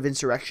reminiscent of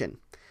Insurrection.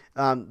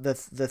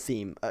 The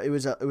theme. It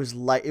was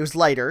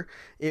lighter.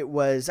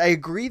 I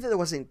agree that there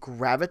wasn't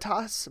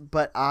gravitas,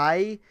 but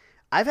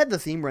I've had the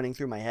theme running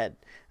through my head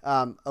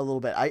a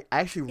little bit. I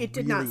actually it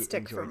did really not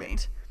stick for me.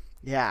 It.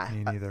 Yeah,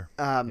 me neither.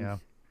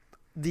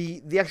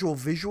 The actual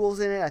visuals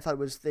in it, I thought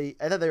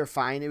they were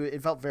fine.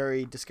 It felt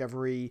very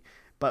Discovery,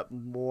 but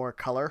more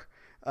color.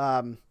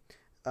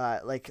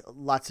 Like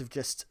lots of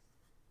just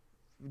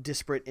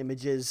disparate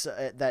images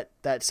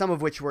that some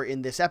of which were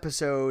in this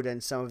episode,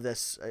 and some of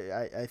this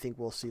I think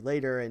we'll see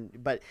later.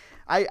 But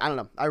I don't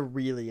know. I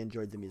really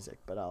enjoyed the music,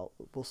 but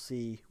we'll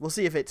see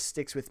if it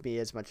sticks with me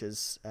as much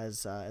as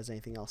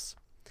anything else.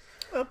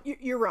 Well,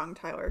 you're wrong,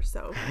 Tyler.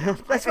 So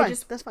that's fine.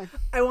 That's fine.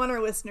 I want our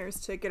listeners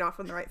to get off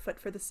on the right foot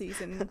for the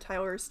season.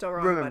 Tyler's still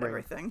wrong about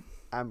everything.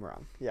 I'm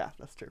wrong. Yeah,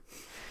 that's true.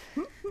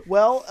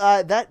 Well,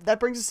 that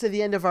brings us to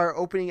the end of our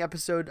opening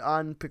episode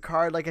on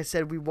Picard. Like I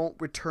said, we won't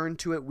return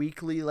to it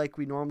weekly like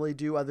we normally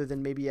do, other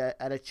than maybe at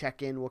a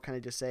check-in. We'll kind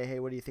of just say, hey,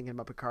 what are you thinking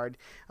about Picard?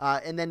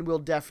 And then we'll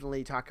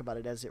definitely talk about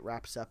it as it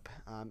wraps up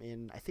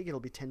in, I think it'll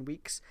be 10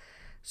 weeks.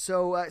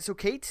 So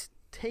Kate,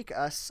 take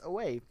us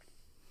away.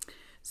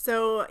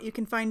 So you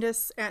can find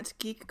us at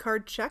Geek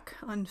Card Check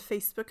on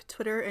Facebook,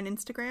 Twitter, and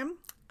Instagram.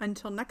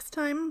 Until next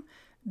time,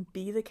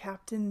 be the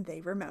captain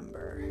they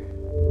remember.